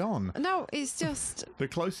side on. No, it's just The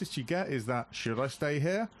closest you get is that, should I stay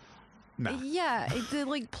here? No. yeah.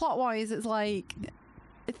 Like plot wise, it's like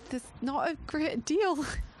it's not a great deal,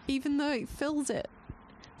 even though it fills it.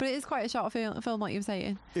 But it is quite a short film, like you were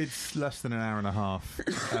saying. It's less than an hour and a half.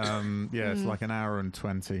 It's like an hour and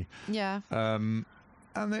 20. Yeah. And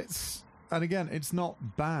again, it's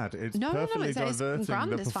not bad. It's perfectly it's diverting.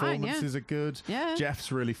 grand, The it's fine, performances are good. Yeah.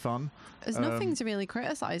 Jeff's really fun. There's nothing to really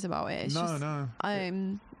criticise about it. It's No.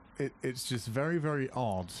 just, It's just very, very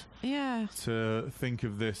odd yeah. to think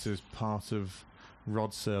of this as part of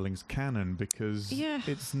Rod Serling's canon, because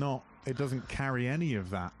it's not. It doesn't carry any of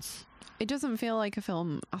that. It doesn't feel like a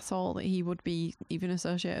film at all that he would be even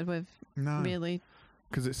associated with. No, really.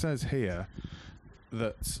 Because it says here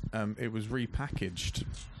that it was repackaged,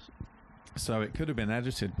 so it could have been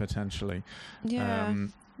edited potentially. Yeah.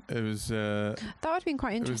 It was. That would have been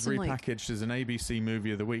quite It was interesting. repackaged as an ABC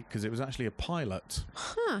Movie of the Week because it was actually a pilot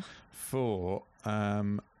for.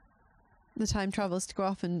 The time travellers to go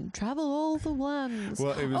off and travel all the lands.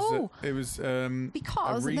 Well, it was. It was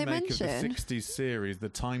because a remake they mention of the '60s series, The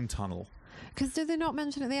Time Tunnel. Because did they not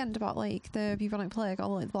mention at the end about like the bubonic plague or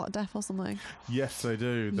like the Black Death or something? Yes, they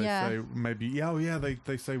do. They Yeah. say maybe. Oh, yeah.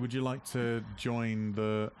 They say, would you like to join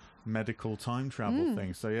the medical time travel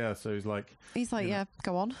thing? So he's like, Yeah,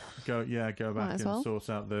 go on. go back as and well. sort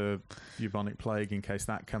out the bubonic plague in case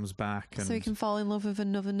that comes back. And So he can fall in love with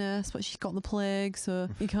another nurse, but she's got the plague, so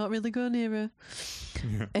he can't really go near her.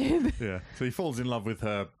 yeah. So he falls in love with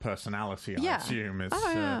her personality. I assume it's.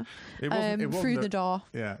 It wasn't through the door.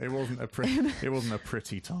 Yeah, it wasn't a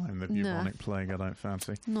pretty time. The bubonic plague, I don't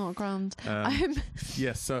fancy. Not grand.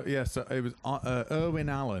 So it was Irwin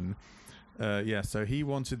Allen. So he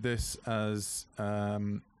wanted this as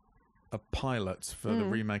a pilot for the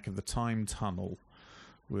remake of The Time Tunnel,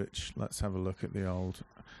 which, let's have a look at the old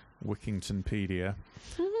Wikingtonpedia.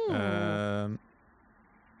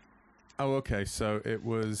 Okay, so it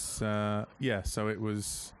was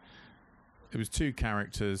it was two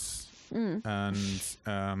characters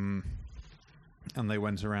and they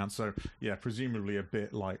went around, so presumably a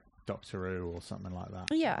bit like Doctor Who or something like that.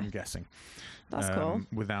 Yeah. I'm guessing. That's cool.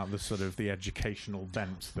 Without the sort of the educational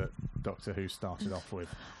bent that Doctor Who started off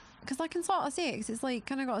with. Because I can sort of see it, 'cause it's like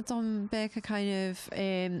kind of got a Tom Baker kind of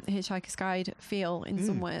Hitchhiker's Guide feel in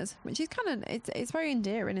some ways, which is kind of it's very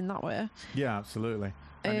endearing in that way. Yeah, absolutely.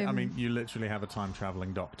 And, I mean, you literally have a time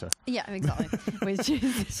traveling doctor. Yeah, exactly. Which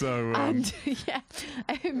is so.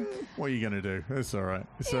 What are you going to do? That's all right.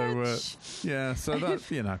 So so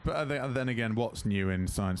that But then again, what's new in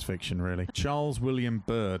science fiction, really? Charles William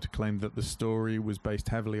Byrd claimed that the story was based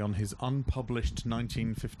heavily on his unpublished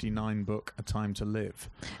 1959 book, A Time to Live.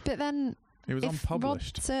 But then it was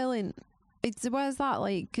unpublished. Rod Serling, where's that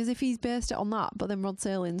like? Because if he's based it on that, but then Rod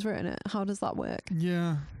Serling's written it, how does that work?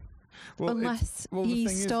 Yeah. Well, unless he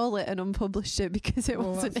stole it and unpublished it because it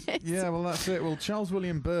wasn't it. Yeah, well, that's it. Well, Charles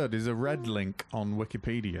William Byrd is a red link on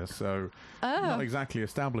Wikipedia, so not exactly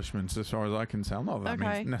establishment as far as I can tell. Not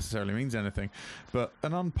that necessarily means anything, but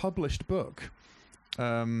an unpublished book.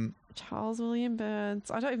 Charles William Byrd.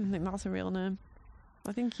 I don't even think that's a real name.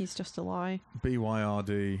 I think he's just a lie.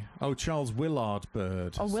 BYRD. Oh, Charles Willard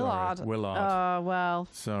Byrd. Oh, Willard. Sorry, Willard. Oh, well.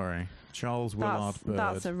 Sorry. Charles Willard Byrd.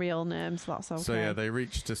 That's a real name, so that's okay. So, they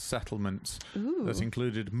reached a settlement that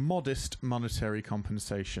included modest monetary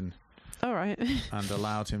compensation. All right. And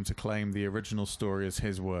allowed him to claim the original story as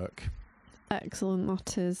his work. Excellent.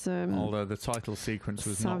 That is... although the title sequence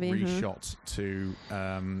was not reshot to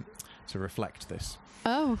reflect this.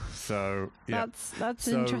 Oh, so that's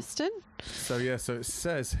interesting. So it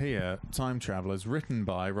says here, Time Travellers, written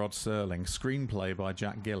by Rod Serling, screenplay by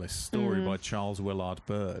Jack Gillis, story by Charles Willard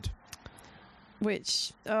Byrd.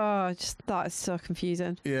 Which, that is so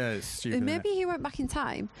confusing. Yeah, it's stupid. Maybe he went back in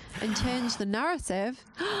time and changed the narrative.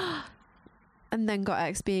 And then got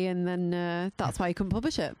XB, and then that's why he couldn't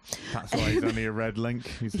publish it. That's why he's only a red link.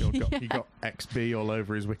 He got XB all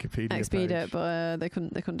over his Wikipedia page. XB'd it, but they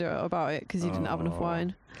couldn't do it about it because he didn't have enough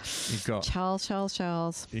wine. He got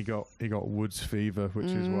Charles. He got woods fever, which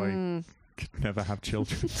is why he could never have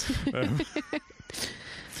children.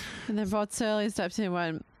 And then Rod Serling stepped in and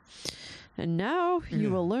went, and now you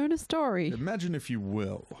will learn a story. Imagine, if you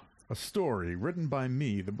will, a story written by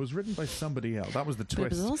me that was written by somebody else. That was the twist. But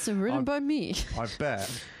it was also written by me. I bet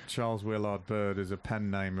Charles Willard Byrd is a pen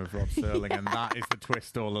name of Rod Serling, and that is the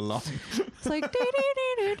twist all along. It's like,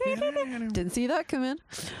 didn't see that coming.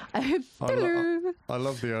 I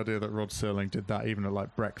love the idea that Rod Serling did that even at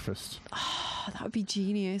like breakfast. Oh, that would be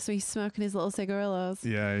genius. So he's smoking his little cigarillos.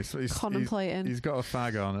 Yeah, he's contemplating. He's got a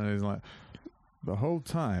fag on, and he's like, The whole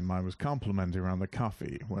time I was complimenting around the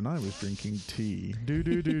coffee when I was drinking tea. Do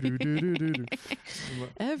do do do do do do.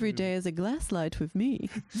 Every day is a glass light with me.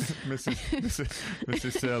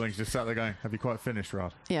 Mrs. Sterling's just sat there going, "Have you quite finished,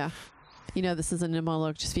 Rod? Yeah. You know this isn't a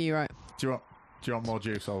monologue just for you, right? Do you want more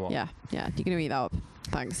juice or what?" Yeah. You're going to eat that up.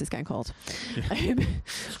 Thanks, it's getting cold. Yeah.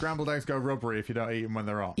 Scrambled eggs go rubbery if you don't eat them when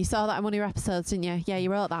they're hot. You saw that in one of your episodes, didn't you? Yeah,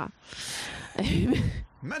 you wrote that.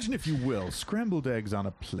 Imagine, if you will, scrambled eggs on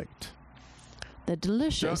a plate. They're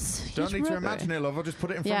delicious. Don't need to imagine it, love. I'll just put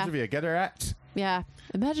it in front of you. Get her at. Yeah.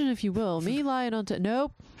 Imagine, if you will, me lying on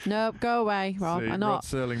Nope, go away, Rob. See, I'm not. Rod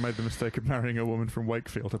Serling made the mistake of marrying a woman from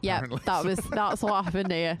Wakefield, apparently. Yeah, that's what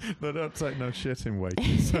happened here. They don't take no shit in Wake.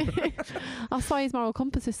 So. That's why his moral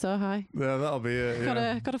compass is so high. Yeah, that'll be it.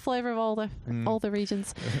 Yeah. Got a flavour of all the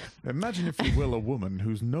regions. Imagine, if you will, a woman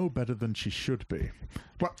who's no better than she should be.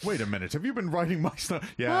 Well, wait a minute. Have you been writing my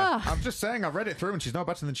stuff? Yeah. I'm just saying, I've read it through and she's no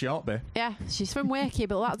better than she ought to be. Yeah, she's from Wakey,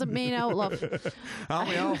 but that doesn't mean out, love. Aren't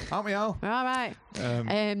we all? Aren't we all? All right.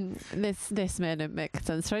 This may not make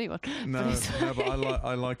sense to anyone. No, but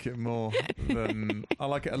I like it more than I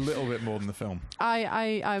like it a little bit more than the film.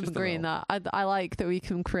 I'm agreeing that. I like that we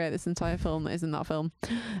can create this entire film that isn't that film.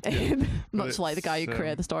 Much like the guy who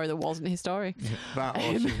created the story that wasn't his story. That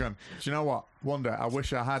or she's going, do you know what? One day I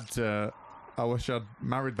wish I'd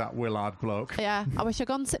married that Willard bloke. Yeah, I wish I'd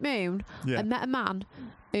gone to the moon and met a man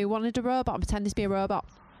who wanted a robot and pretended to be a robot.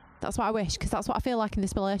 That's what I wish, because that's what I feel like in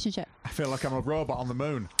this relationship. I feel like I'm a robot on the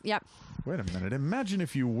moon. Yep. Wait a minute. Imagine,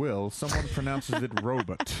 if you will, someone pronounces it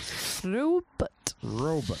robot.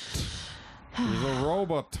 Robot. He's a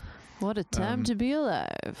robot. What a time to be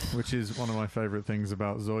alive. Which is one of my favourite things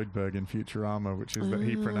about Zoidberg in Futurama, which is that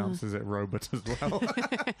he pronounces it robot as well.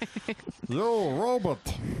 Yo,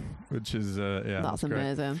 robot. Which is, that's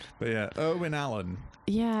amazing. Great. But yeah, Owen Allen.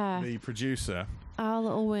 Yeah. The producer. Our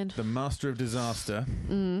little win. The master of disaster.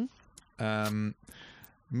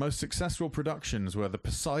 Most successful productions were The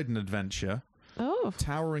Poseidon Adventure. Oh.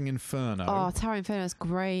 Towering Inferno. Oh, Towering Inferno is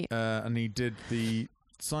great. And he did the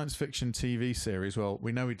science fiction TV series. Well,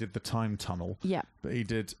 we know he did The Time Tunnel. Yeah. But he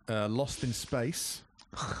did Lost in Space.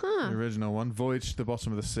 The original one. Voyage to the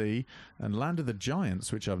Bottom of the Sea. And Land of the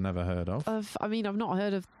Giants, which I've never heard of. I've not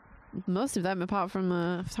heard of most of them apart from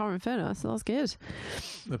Towering Inferno, so that's good.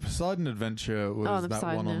 The Poseidon Adventure was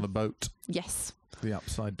Poseidon, one on the boat. Yes. The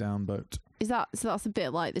upside down boat. That's a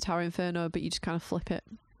bit like the Tower Inferno, but you just kind of flip it.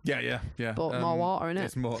 Yeah. But more water in it.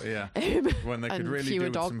 It's more, yeah. When they could really do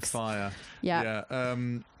with some fire. Yeah.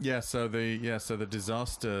 So the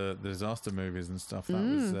disaster movies and stuff.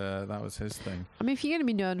 That was his thing. I mean, if you're going to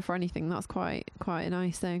be known for anything, that's quite a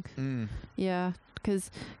nice thing. Yeah, because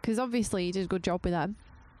obviously he did a good job with them.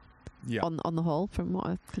 Yeah. On the whole, from what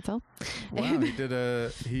I could tell. Wow, he did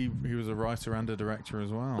he was a writer and a director as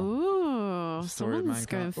well. Ooh, Story of someone's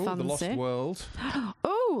going fancy. The Lost World.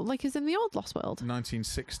 Oh, like as in the old Lost World.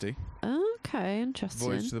 1960. Okay, interesting.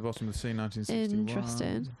 Voyage to the Bottom of the Sea, 1961.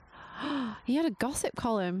 Interesting. He had a gossip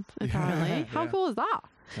column, apparently. How cool is that?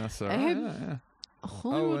 That's all right.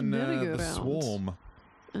 And The Swarm.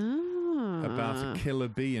 Oh. About a killer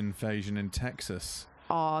bee invasion in Texas.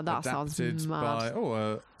 Oh, that sounds mad.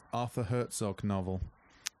 By Arthur Herzog novel.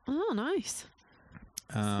 Oh, nice.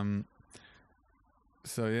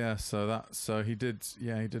 So he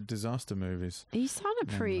did disaster movies. He sounded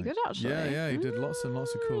pretty good, actually. Yeah, he did lots and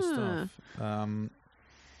lots of cool stuff.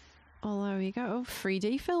 Oh, there we go.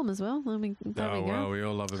 3D film as well. I mean, there we go. Well, we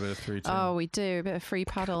all love a bit of 3D. Oh, we do. A bit of free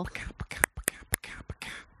paddle.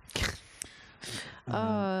 He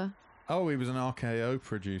was an RKO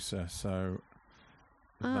producer, so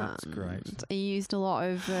that's great. He used a lot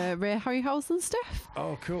of Ray Harryhausen stuff.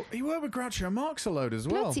 Oh, cool. He worked with Groucho Marx a load as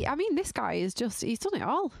well. I mean, this guy he's done it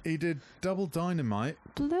all. He did Double Dynamite,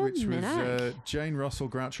 which was Jane Russell,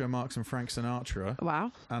 Groucho Marx and Frank Sinatra.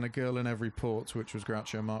 Wow. And A Girl in Every Port, which was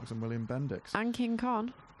Groucho Marx and William Bendix. And King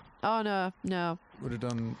Kong. Oh, no. Would have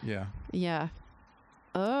done, yeah. Yeah.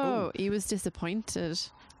 Oh, he was disappointed,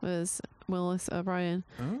 was Willis O'Brien,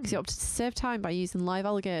 because he opted to save time by using live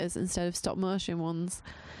alligators instead of stop motion ones.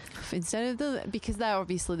 Because they're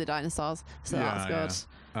obviously the dinosaurs, so that's good.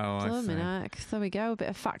 Oh, I see. There we go. A bit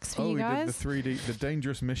of facts for you guys. He did the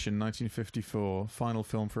Dangerous Mission, 1954, final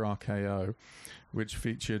film for RKO, which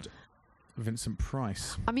featured Vincent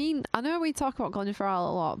Price. I mean, I know we talk about Colin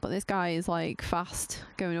Farrell a lot, but this guy is like fast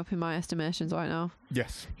going up in my estimations right now.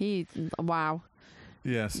 Yes. Wow.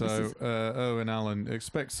 Yeah, so Owen Allen,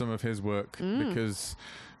 expect some of his work because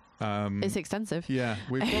it's extensive. Yeah,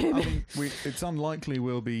 it's unlikely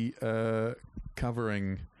we'll be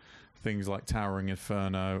covering things like Towering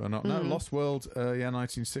Inferno and Lost World.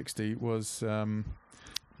 1960 was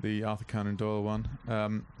the Arthur Conan Doyle one.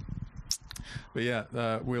 But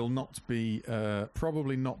yeah, we'll not be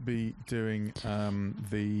probably not be doing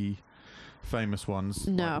the famous ones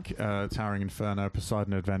No. like Towering Inferno,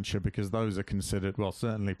 Poseidon Adventure, because those are considered, well,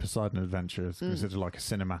 certainly Poseidon Adventure is considered like a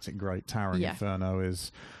cinematic great. Towering Inferno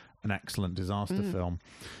is an excellent disaster film.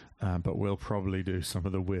 But we'll probably do some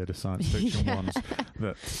of the weirder science fiction ones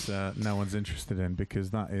that no one's interested in,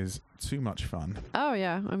 because that is too much fun. Oh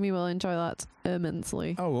yeah, and we will enjoy that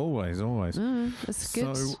immensely. Oh, always. That's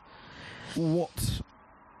good. So, what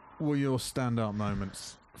were your standout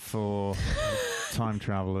moments for Time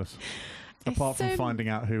Travelers? Apart from finding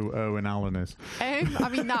out who Irwin Allen is. I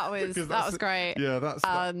mean, that was great. Yeah,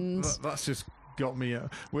 that's just got me.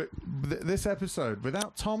 This episode,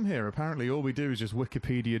 without Tom here, apparently all we do is just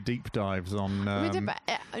Wikipedia deep dives on. No, but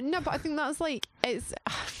I think that's like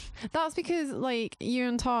that's because like you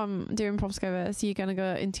and Tom do improv together, so you're gonna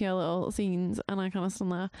go into your little scenes, and I kind of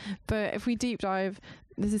stand there. But if we deep dive,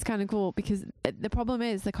 this is kind of cool, because the problem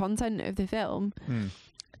is the content of the film.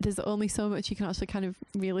 There's only so much you can actually kind of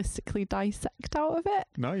realistically dissect out of it.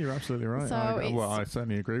 No, you're absolutely right. So I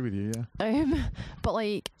certainly agree with you, yeah. But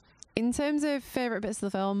like, in terms of favourite bits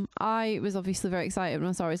of the film, I was obviously very excited when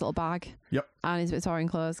I saw his little bag. Yep. And his Victorian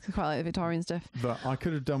clothes, 'cause I quite like the Victorian stuff. But I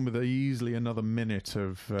could have done with easily another minute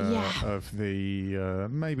of the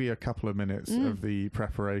maybe a couple of minutes of the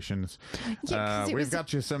preparations. Yeah, we've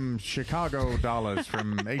got you some Chicago dollars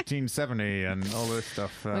from 1870 and all this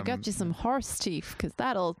stuff. We got you some horse teeth, because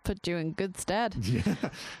that'll put you in good stead. Yeah.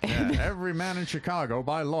 Every man in Chicago,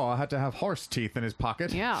 by law, had to have horse teeth in his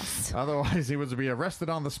pocket. Yes. Otherwise, he was to be arrested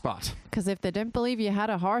on the spot. Because if they didn't believe you had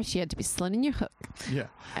a horse, you had to be slinging your hook. Yeah.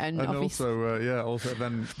 And also,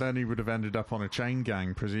 then he would have ended up on a chain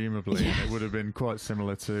gang, presumably. Yeah. It would have been quite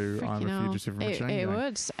similar to I'm a Fugitive from a Chain Gang. It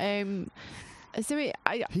would.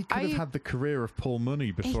 He could have had the career of Paul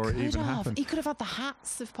Money before it even happened. He could have had the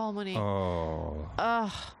hats of Paul Money. Oh.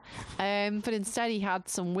 But instead he had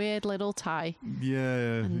some weird little tie.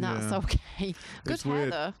 Yeah. And that's okay. Good it's hair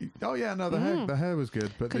weird. though. Oh yeah, no, the hair was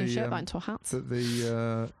good, but could have shirt that into a hat.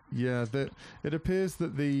 It appears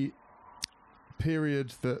that the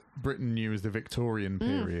period that Britain knew as the Victorian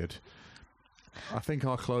period, I think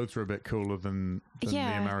our clothes are a bit cooler than the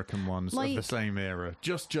American ones of the same era.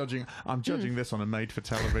 I'm judging this on a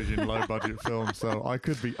made-for-television, low-budget film, so I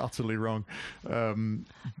could be utterly wrong.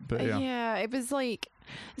 But yeah, it was like.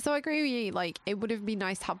 So I agree with you. Like, it would have been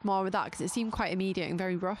nice to have more of that, because it seemed quite immediate and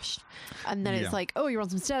very rushed. And then it's like, oh, you're on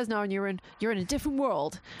some stairs now, and you're in a different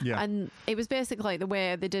world. Yeah. And it was basically like the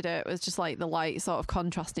way they did it was just like the light sort of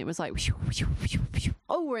contrasting. It was like,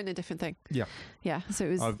 oh, we're in a different thing. Yeah. Yeah. So it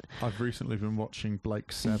was. I've recently been watching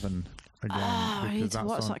Blake 7 again. I need to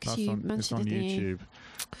watch that, because you mentioned it. It's on YouTube.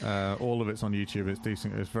 All of it's on YouTube. It's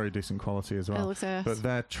decent. It's very decent quality as well. But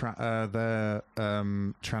their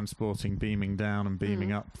transporting, beaming down and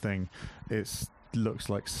beaming up thing, looks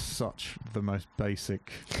like such the most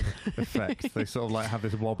basic effect. They sort of like have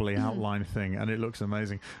this wobbly outline thing, and it looks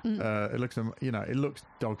amazing. It looks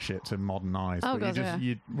dog shit to modern eyes. Oh, but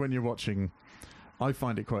God, when you're watching. I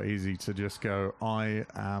find it quite easy to just go, I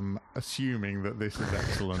am assuming that this is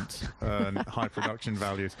excellent and high production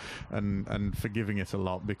values, and forgiving it a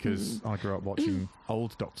lot, because I grew up watching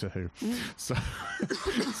old Doctor Who.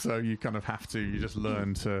 So you kind of have to, you just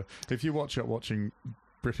learn to, if you watching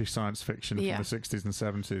British science fiction from the 60s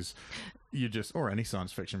and 70s, you just, or any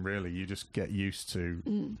science fiction really, you just get used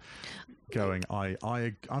to going,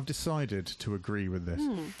 I've decided to agree with this.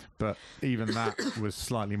 But even that was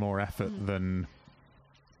slightly more effort than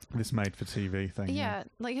this made-for-TV thing. Yeah,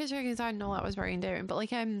 like Hitchhiker's Inside and all that was very endearing, but like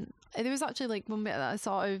there was actually like one bit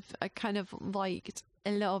that I kind of liked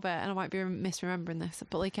a little bit, and I might be misremembering this,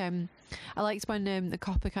 but like I liked when the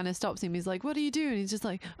copper kind of stops him. He's like, "What are you doing?" He's just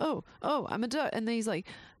like, "Oh, I'm a duck," and then he's like,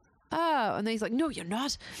 "Oh," and then he's like, "No, you're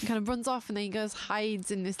not," and kind of runs off, and then he goes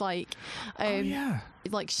hides in this like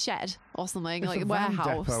like shed or something, it's like a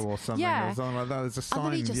warehouse depot or something, or something like that. There's a sign.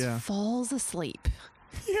 And then he just falls asleep.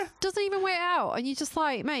 Yeah. Doesn't even wait out, and you're just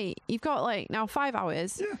like, mate, you've got like now 5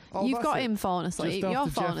 hours. Yeah. You've got him falling asleep. You're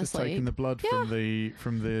falling asleep. Taking the blood from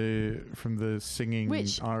the singing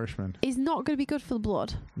Irishman. Is not going to be good for the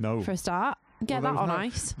blood. No. For a start, get that on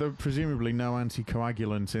ice. There's presumably no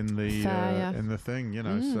anticoagulant in the in the thing, you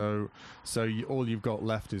know. So all you've got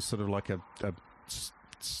left is sort of like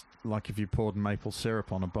like if you poured maple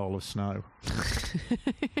syrup on a bowl of snow.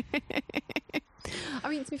 I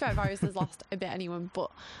mean, to be fair, viruses last a bit anyway,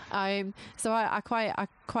 but so I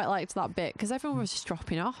quite liked that bit because everyone was just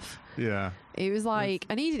dropping off. Yeah. It was like,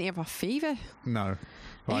 and he didn't even have fever. No.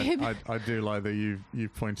 I do like that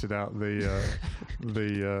you've pointed out the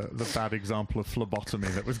bad example of phlebotomy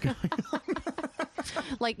that was going on.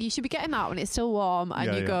 Like, you should be getting that when it's still warm,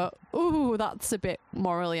 and you go, "Ooh, that's a bit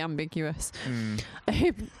morally ambiguous."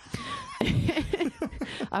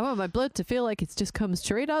 I want my blood to feel like it's just come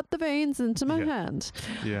straight out the veins into my hand.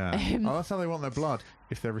 Yeah. That's how they want their blood.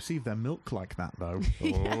 If they receive their milk like that, though,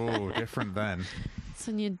 oh, different then.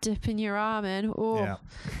 So you're dipping your arm in. Oh,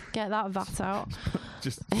 get that vat out.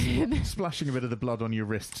 Just splashing a bit of the blood on your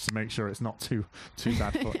wrist to make sure it's not too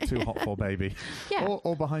bad, too hot for baby. Yeah.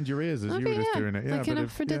 Or behind your ears as you were just doing it. Yeah, like an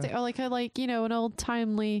aphrodisiac, or like an old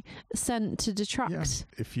timely scent to detract. Yeah.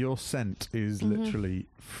 If your scent is literally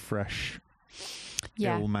fresh,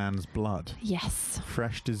 ill man's blood. Yes.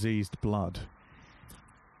 Fresh diseased blood.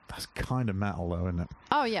 That's kind of metal, though, isn't it?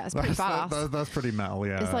 Oh yeah, it's pretty badass. That's pretty metal,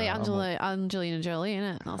 yeah. It's like Angelina Jolie,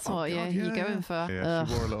 isn't it? That's what you're going for. Yeah,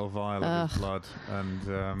 she wore a little vial of his blood,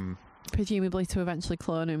 and presumably to eventually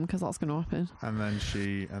clone him, because that's going to happen. And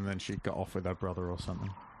then she got off with her brother or something.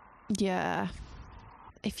 Yeah.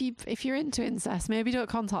 If you're into incest, maybe don't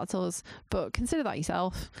contact us, but consider that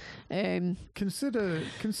yourself. Consider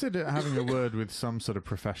having a word with some sort of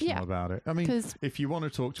professional about it. I mean, if you want to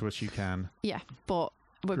talk to us, you can. Yeah, but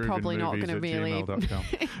we're probably not going to really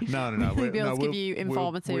No. We'll be able to give you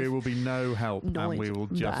informative. We will be no help, and we will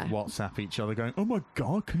just WhatsApp each other, going, "Oh my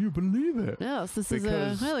God, can you believe it?" Yes, this is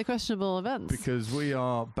a highly questionable event. Because we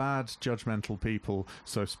are bad, judgmental people.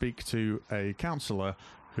 So speak to a counsellor.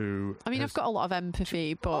 I've got a lot of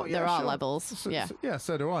empathy, but there are levels. So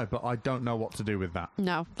do I, but I don't know what to do with that.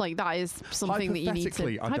 No, like that is something that you need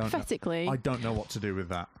to... Hypothetically, I don't know what to do with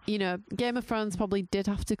that. You know, Game of Thrones probably did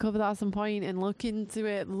have to cover that at some point and look into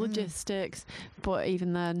it, logistics, but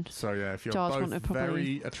even then... So yeah, if you're both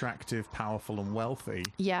very attractive, powerful and wealthy,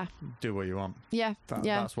 do what you want. Yeah,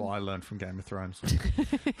 That's what I learned from Game of Thrones.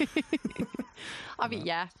 I mean,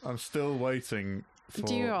 I'm still waiting...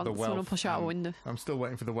 Do you want someone to push out a window? I'm still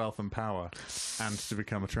waiting for the wealth and power and to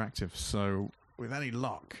become attractive. So, with any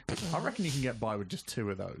luck, I reckon you can get by with just 2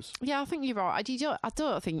 of those. Yeah, I think you're right. I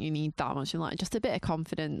don't think you need that much in life. Just a bit of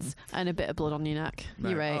confidence and a bit of blood on your neck.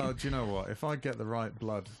 You're right. Oh, do you know what? If I get the right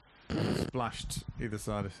blood splashed either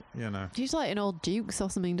side, You just like an old Dukes or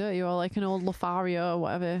something, don't you? Or like an old Lothario or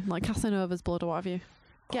whatever. Like Casanova's blood or whatever.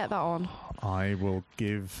 Get that on.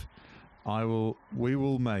 We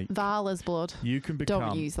will make Vala's blood. You can become.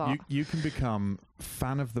 Don't use that. You can become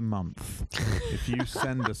fan of the month if you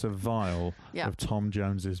send us a vial of Tom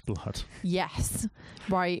Jones's blood. Yes,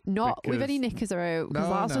 right. Not with any knickers around, because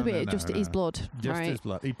that's a bit just his blood. Just his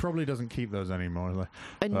blood. He probably doesn't keep those anymore. Like,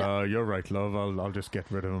 you're right, love. I'll just get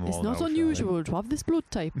rid of them all. It's not unusual to have this blood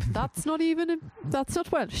type. That's not even. That's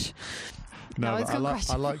not Welsh. No,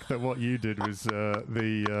 I like that what you did was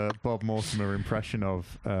the Bob Mortimer impression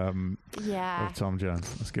of Tom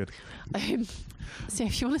Jones. That's good. So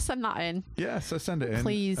if you want to send that in, so send it in.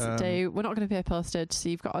 Please do. We're not going to pay postage, so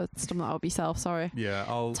you've got to stump that up yourself. Sorry. Yeah,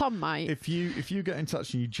 Tom might. If you get in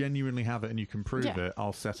touch and you genuinely have it and you can prove it,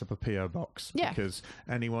 I'll set up a PO box because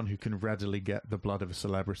anyone who can readily get the blood of a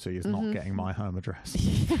celebrity is not getting my home address.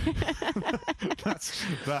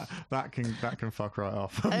 that can fuck right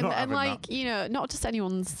off. And like not just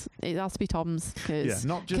anyone's. It has to be Tom's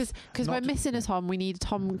because we're missing a Tom. We need a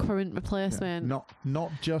Tom current replacement.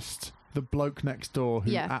 Not just the bloke next door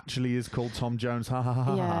who actually is called Tom Jones. Ha ha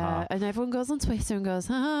ha. Yeah, and everyone goes on Twitter and goes,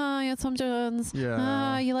 you're Tom Jones.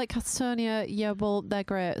 Yeah. You like Catatonia. Yeah, well, they're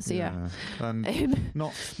great. So and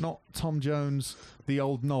not Tom Jones, the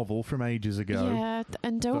old novel from ages ago. Yeah,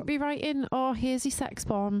 and don't be writing, here's your sex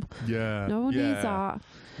bomb. Yeah. No one needs that.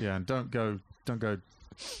 Yeah, and don't go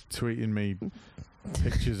tweeting me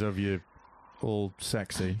pictures of you all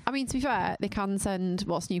sexy. I mean, to be fair, they can send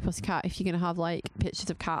What's New Pussycat if you're going to have like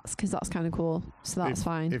pictures of cats, because that's kind of cool. So that's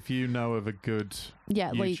fine. If you know of a good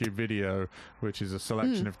YouTube video, which is a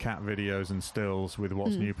selection of cat videos and stills with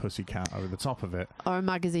What's New Pussycat over the top of it, or a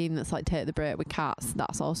magazine that's like Take the Break with cats,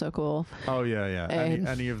 that's also cool. Oh yeah.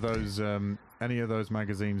 Any of those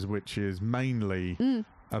magazines which is mainly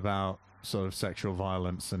about sort of sexual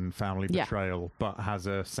violence and family betrayal, but has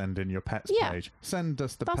a send in your pets page. Send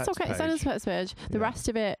us the pets page. Send us pets page. The rest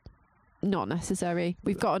of it, not necessary.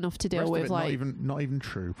 We've got enough to deal with. Like not even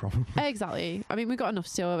true, probably. Exactly. I mean, we've got enough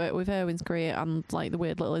to deal with it with Erwin's career and like the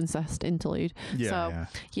weird little incest interlude. We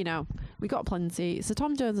got plenty. So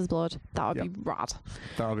Tom Jones's blood, that would be rad.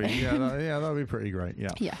 That would be that'd be pretty great.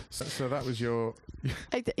 Yeah. Yeah. So that was your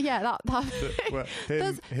him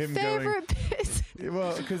favourite bit.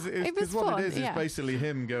 Well, because It was what fun, it is yeah. basically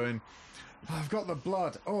him going, I've got the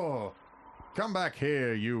blood. Oh, come back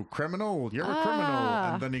here, you criminal. You're a criminal.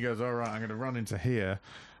 Ah. And then he goes, all right, I'm going to run into here.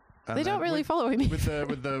 And They don't then really follow him. with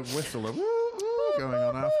the whistle of, woo, woo, going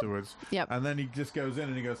on afterwards. Yep. And then he just goes in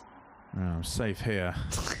and he goes, oh, I'm safe here.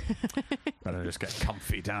 Better just get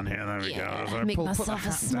comfy down here. There we Yeah, go. So make put the myself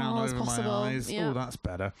as hat small down as over possible. my eyes. Yeah. Oh, that's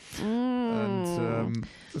better. Mm.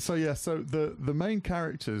 And so the main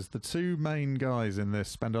characters, the two main guys in this,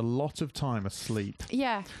 spend a lot of time asleep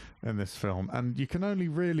Yeah. in this film, and you can only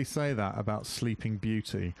really say that about Sleeping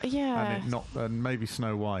Beauty Yeah. and maybe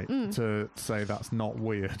Snow White to say that's not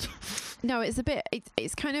weird. No, it's a bit.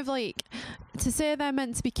 It's kind of like to say they're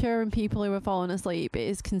meant to be curing people who are falling asleep. It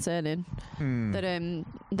is concerning that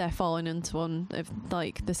they're falling into one of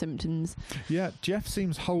like the symptoms. Yeah, Jeff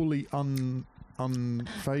seems wholly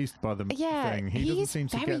unfazed by the Yeah, thing. He he's doesn't seem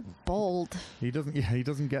to very get. bold. He doesn't. Yeah, he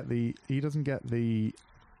doesn't get the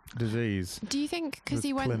disease. Do you think because that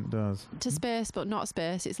he went Clint does. to space but not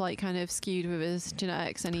space, it's like kind of skewed with his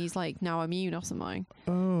genetics, and he's like now immune or something?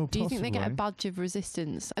 Oh, Do you think they get a possibly. badge of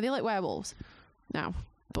resistance? Are they like werewolves? No,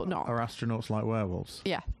 but not. Are astronauts like werewolves?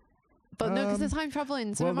 Yeah, but no, because they're time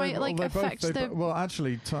traveling, so it might like affect the. Well,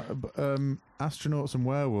 actually, astronauts and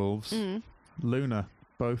werewolves, lunar,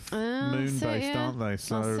 both moon-based, yeah. aren't they?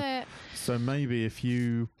 So, That's it. so maybe if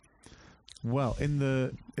you, well, in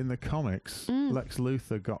the comics, Lex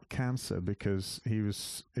Luthor got cancer because he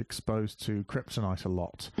was exposed to kryptonite a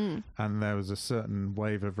lot, and there was a certain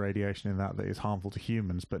wave of radiation in that is harmful to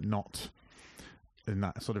humans, but not in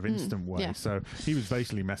that sort of instant way. yeah. So he was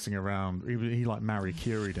basically messing around. He like Marie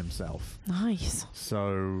Curie'd himself. Nice.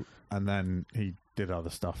 So, and then he did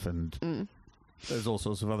other stuff, and there's all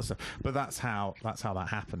sorts of other stuff. But that's how that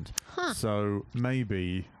happened. Huh. So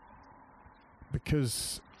maybe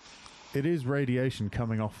because it is radiation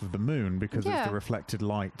coming off of the moon, because it's the reflected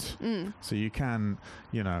light. So you can,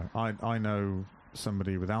 I know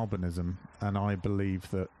somebody with albinism, and I believe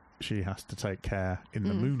that she has to take care in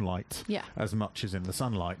the moonlight as much as in the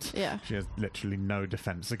sunlight. Yeah. She has literally no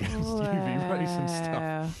defense against UV rays and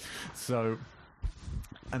stuff. So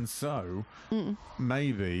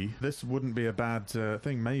maybe this wouldn't be a bad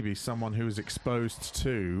thing. Maybe someone who was exposed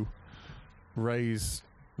to rays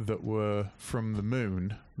that were from the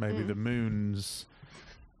moon, maybe the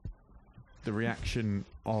reaction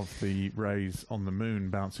of the rays on the moon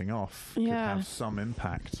bouncing off could have some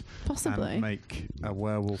impact, Possibly. and make a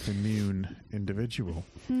werewolf immune individual.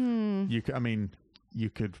 You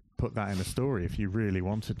could put that in a story if you really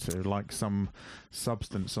wanted to, like some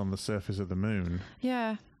substance on the surface of the moon.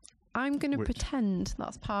 Yeah. I'm going to pretend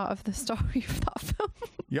that's part of the story of that film.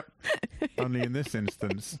 Yep. Only in this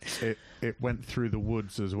instance, it went through the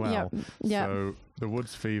woods as well. Yep. So the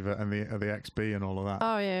woods fever and the XB and all of that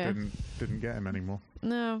didn't get him anymore.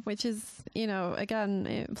 No, which is, again,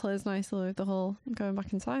 it plays nicely with the whole going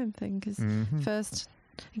back in time thing, because first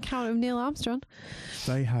encounter with Neil Armstrong.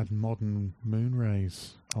 They had modern moon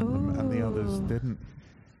rays on them, and the others didn't.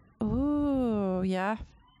 Oh, yeah.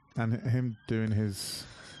 And him doing his...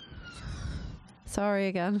 Sorry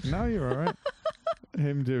again. No, you're all right.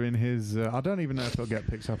 Him doing his... I don't even know if it'll get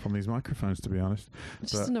picked up on these microphones, to be honest.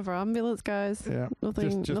 Just another ambulance, guys. Yeah.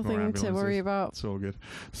 Nothing just more to worry ambulances. about. It's all good.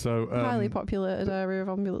 So Highly populated area of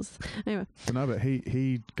ambulance. Anyway. No, but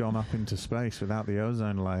he'd gone up into space without the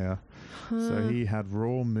ozone layer. So he had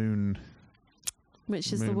raw moon...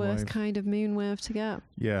 Which is the worst kind of moon wave to get.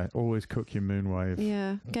 Yeah, always cook your moon wave.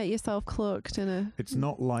 Yeah, get yourself cloaked in a... It's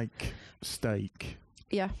not like steak.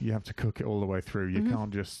 Yeah. You have to cook it all the way through. You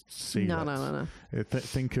can't just see it. No.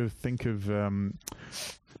 Think of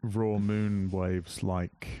raw moon waves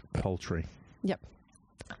like poultry. Yep.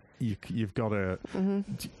 You've got to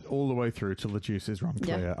all the way through till the juices run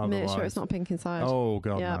clear. Yeah, Otherwise, make sure it's not pink inside. Oh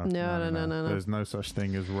God, yeah. No. There's no such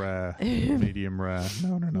thing as rare, medium rare.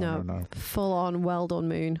 No. Full on, well done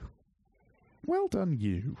moon. Well done,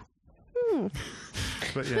 you.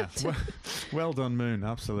 But yeah, well done, Moon.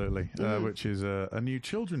 Absolutely, which is a new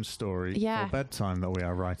children's story for bedtime that we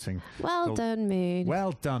are writing. Well done, Moon.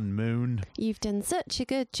 Well done, Moon. You've done such a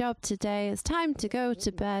good job today. It's time to go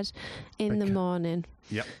to bed in the morning.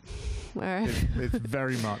 Yep. It's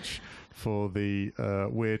very much for the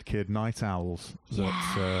weird kid night owls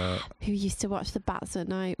that who used to watch the bats at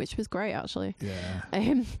night, which was great actually.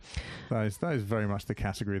 Yeah. That is very much the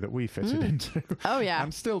category that we fitted into. Oh yeah.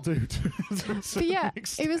 And still do but yeah,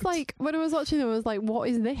 extent. it was like when I was watching it, I was like, what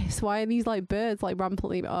is this? Why are these like birds like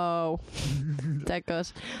rampantly dead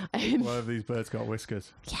good. Why have these birds got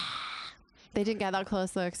whiskers? Yeah. They didn't get that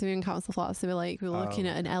close though, because they were in council flats. They were like, we were looking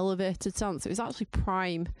at an elevated stance. It was actually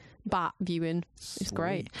prime bat viewing. It's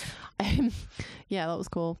great. Yeah, that was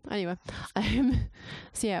cool. Anyway,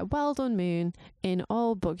 so yeah, Well Done Moon in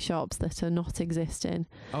all bookshops that are not existing.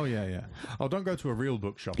 Oh yeah. Oh, don't go to a real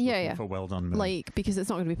bookshop Yeah, looking yeah. for Well Done Moon. Like, because it's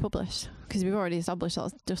not going to be published. Because we've already established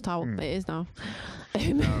that's just how it is now.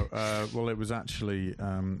 No, well, it was actually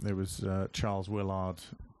Charles Willard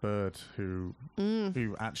Bird who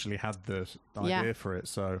actually had the idea for it,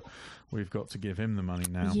 so we've got to give him the money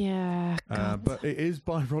now. Yeah, but it is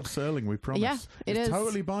by Rod Serling, we promise. Yeah, it is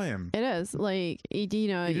totally by him. It is like he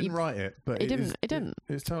didn't write it, but he didn't.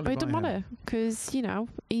 It's totally. But it doesn't by him. matter because he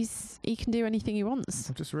can do anything he wants.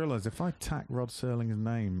 I've just realised if I tack Rod Serling's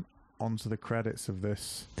name onto the credits of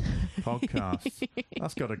this podcast,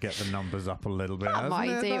 that's got to get the numbers up a little bit. That might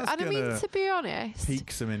hasn't it? do. That's And I mean, to be honest,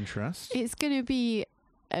 pique some interest. it's going to be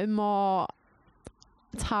a more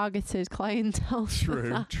targeted clientele.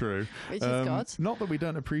 True. Which is good. Not that we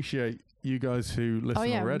don't appreciate you guys who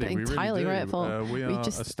listen already. I'm We entirely really do. grateful. We are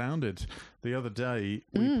astounded. The other day,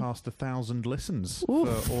 we passed 1,000 listens for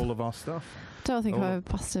all of our stuff. Don't think I've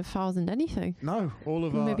passed 1,000 anything. No, all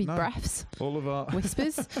of our Maybe breaths, all of our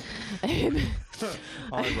whispers.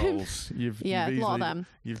 eye rolls. You've a lot of them.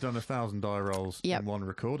 You've done 1,000 eye rolls in one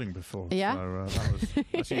recording before. Yeah. So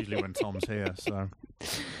that's usually when Tom's here. So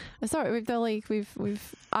sorry,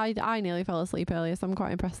 I nearly fell asleep earlier, so I'm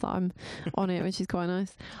quite impressed that I'm on it, which is quite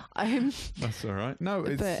nice. That's all right. No,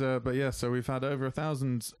 it's but yeah. So we've had over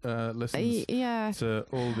 1,000 listens to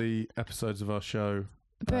all the episodes of our show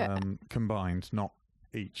combined, not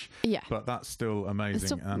each. Yeah, but that's still amazing,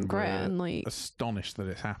 still and great, we're and like astonished that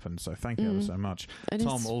it's happened. So thank you ever so much.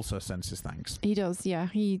 Tom also sends his thanks. He does. Yeah,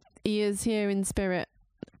 he is here in spirit,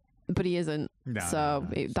 but he isn't. No.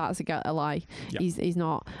 That's a lie. Yep. He's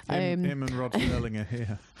not. Him and Rod Serling are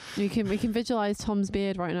here. We can visualize Tom's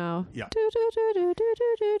beard right now. Yeah.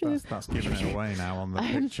 That's giving it away now on the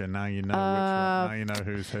picture. Now you know now you know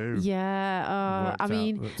who's who. Yeah. I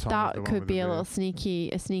mean, that could be a little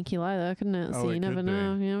sneaky lie though, couldn't it? So you never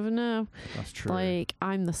know. You never know. That's true. Like,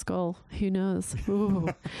 I'm the skull. Who knows?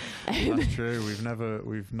 That's true.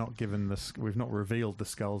 We've not revealed the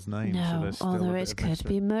skull's name. No, so although it could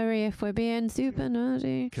be Murray if we're being super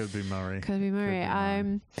nerdy. Could be Murray.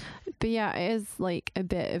 But yeah, it is like a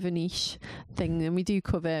bit of a niche thing, and we do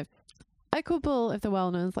cover a couple of the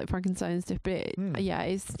well-knowns like Frankenstein and stuff, but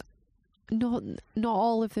it's not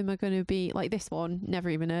all of them are going to be like this one. Never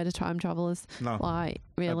even heard of Time Travelers. No, like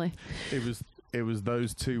really. It was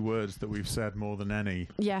those two words that we've said more than any.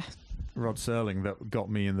 Yeah. Rod Serling that got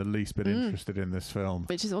me in the least bit interested in this film,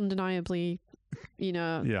 which is undeniably,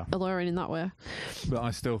 alluring in that way. But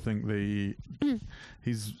I still think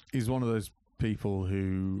he's one of those people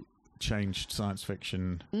who changed science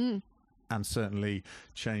fiction and certainly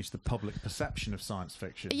changed the public perception of science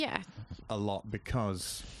fiction a lot,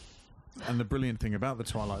 because and the brilliant thing about the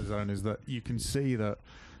Twilight Zone is that you can see that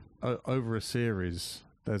over a series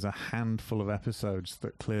there's a handful of episodes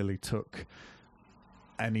that clearly took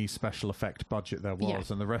any special effect budget there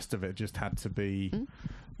was, and the rest of it just had to be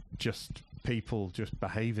just people just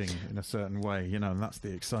behaving in a certain way, and that's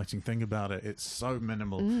the exciting thing about it. It's so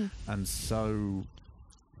minimal and so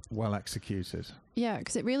well executed. Yeah,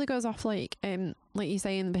 because it really goes off like you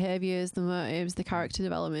say, in the behaviours, the motives, the character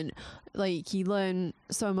development. Like, you learn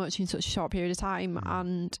so much in such a short period of time,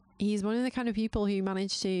 and he's one of the kind of people who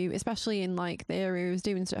managed to, especially in like the area he was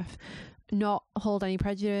doing stuff, not hold any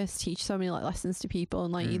prejudice, teach so many like lessons to people,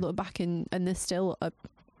 and like you look back and there's still a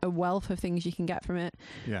wealth of things you can get from it,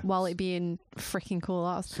 while it being freaking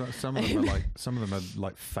cool. So, some of them are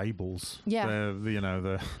like fables. Yeah,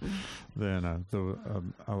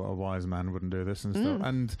 a wise man wouldn't do this and stuff,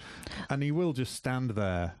 and he will just stand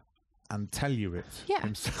there and tell you it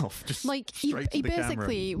himself. Just like he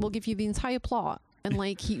basically will give you the entire plot and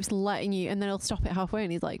like keeps letting you, and then he'll stop it halfway,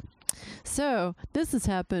 and he's like, so this has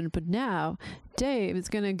happened, but now Dave is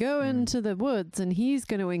going to go into the woods and he's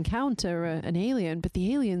going to encounter an alien, but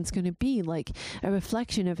the alien's going to be like a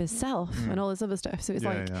reflection of himself and all this other stuff. So it's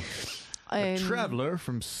a traveler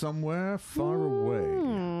from somewhere far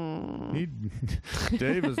away.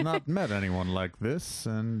 Dave has not met anyone like this,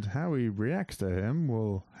 and how he reacts to him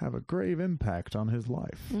will have a grave impact on his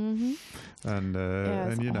life. And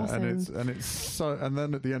awesome. and it's so, and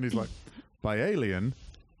then at the end he's like, by alien,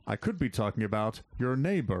 I could be talking about your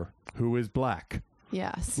neighbor who is black.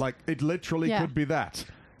 Yes. Like, it literally could be that.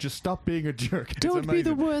 Just stop being a jerk. Don't be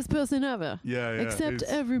the worst person ever. Yeah, Except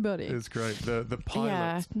everybody. It's great.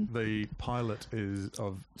 The pilot is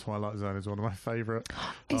of Twilight Zone is one of my favourite.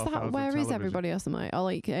 Is that where is everybody or something? Or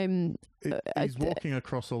like he's walking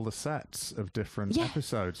across all the sets of different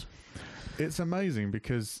episodes. It's amazing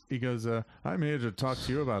because he goes, I'm here to talk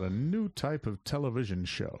to you about a new type of television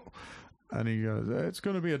show. And he goes, it's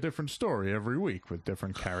going to be a different story every week with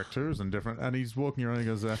different characters and he's walking around and he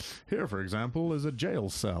goes, here, for example, is a jail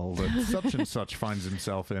cell that such and such finds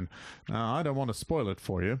himself in. Now, I don't want to spoil it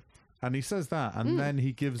for you. And he says that, and then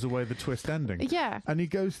he gives away the twist ending. Yeah. And he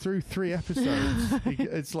goes through 3 episodes.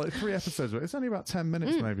 It's like 3 episodes, but it's only about 10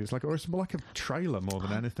 minutes maybe. It's it's like a trailer more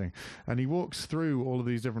than anything. And he walks through all of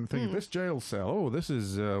these different things. This jail cell, this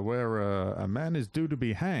is where a man is due to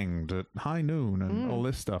be hanged at high noon and all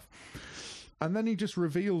this stuff. And then he just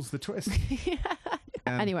reveals the twist.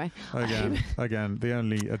 Anyway. Again, the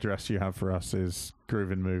only address you have for us is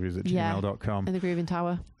groovinmovies@gmail.com. In the Groovin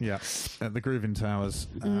Tower. Yeah, at the Groovin Towers.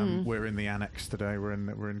 We're in the annex today. We're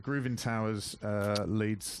in Groovin Towers,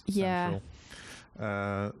 Leeds Central.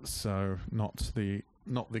 So not the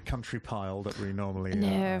country pile that we normally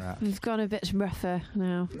are at. We've gone a bit rougher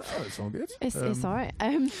now. No, it's all good. It's all right.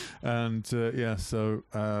 So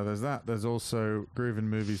there's that. There's also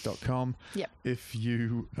groovinmovies.com. Yep. If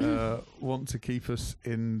you want to keep us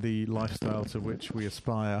in the lifestyle to which we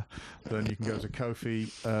aspire, then you can go to Ko-fi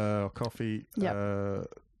or Coffee. Yep.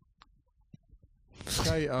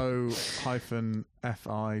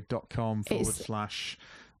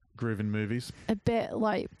 ko-fi.com/Groovin Movies. A bit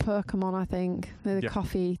like Pokemon, I think. The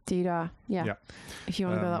coffee doodah. Yeah. If you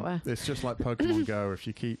want to go that way. It's just like Pokemon Go. If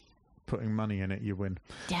you keep putting money in it, you win.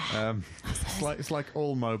 Yeah. It's like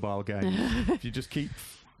all mobile games. If you just keep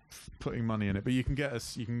putting money in it, but you can get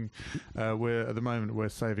us. You can. We're at the moment we're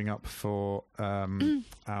saving up for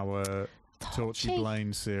our Torchy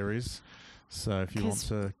Blaine series. So if you want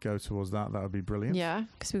to go towards that would be brilliant. Yeah,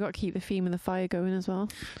 because we've got to keep the theme of the fire going as well.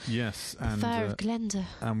 Yes, and Fire of Glenda.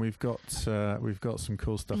 And we've got some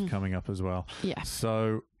cool stuff coming up as well. Yeah.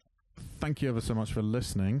 So thank you ever so much for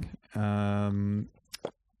listening. Emma,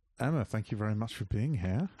 thank you very much for being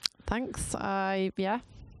here. Thanks. It's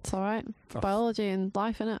all right. Biology and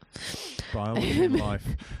life, innit? Biology and life.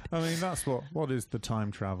 I mean, that's what is the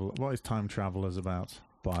time travel? What is Time Travelers about?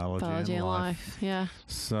 Biology and life. Yeah.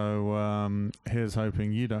 So here's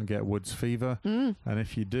hoping you don't get woods fever, and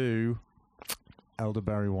if you do,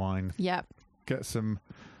 elderberry wine. Yep. Get some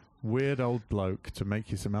weird old bloke to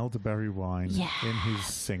make you some elderberry wine in his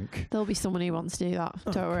sink. There'll be someone who wants to do that.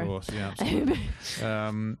 Don't worry. Of course, yeah, absolutely.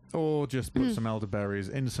 Or just put some elderberries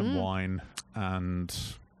in some wine and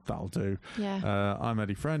that'll do. Yeah. I'm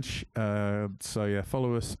Eddie French. So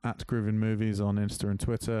follow us at Groovin Movies on Insta and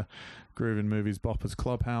Twitter, Groovin Movies Boppers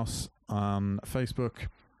Clubhouse on Facebook,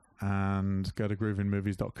 and go to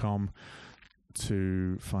groovinmovies.com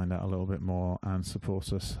to find out a little bit more and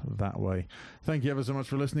support us that way. Thank you ever so much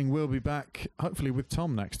for listening. We'll be back hopefully with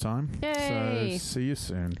Tom next time. Yay. So see you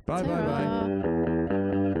soon. Bye.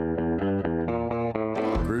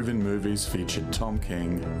 Groovin Movies featured Tom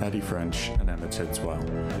King, Eddie French and Emma Tidswell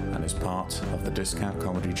and is part of the Discount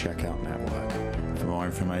Comedy Checkout Network. For more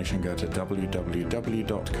information, go to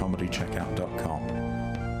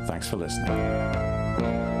www.comedycheckout.com. Thanks for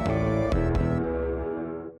listening.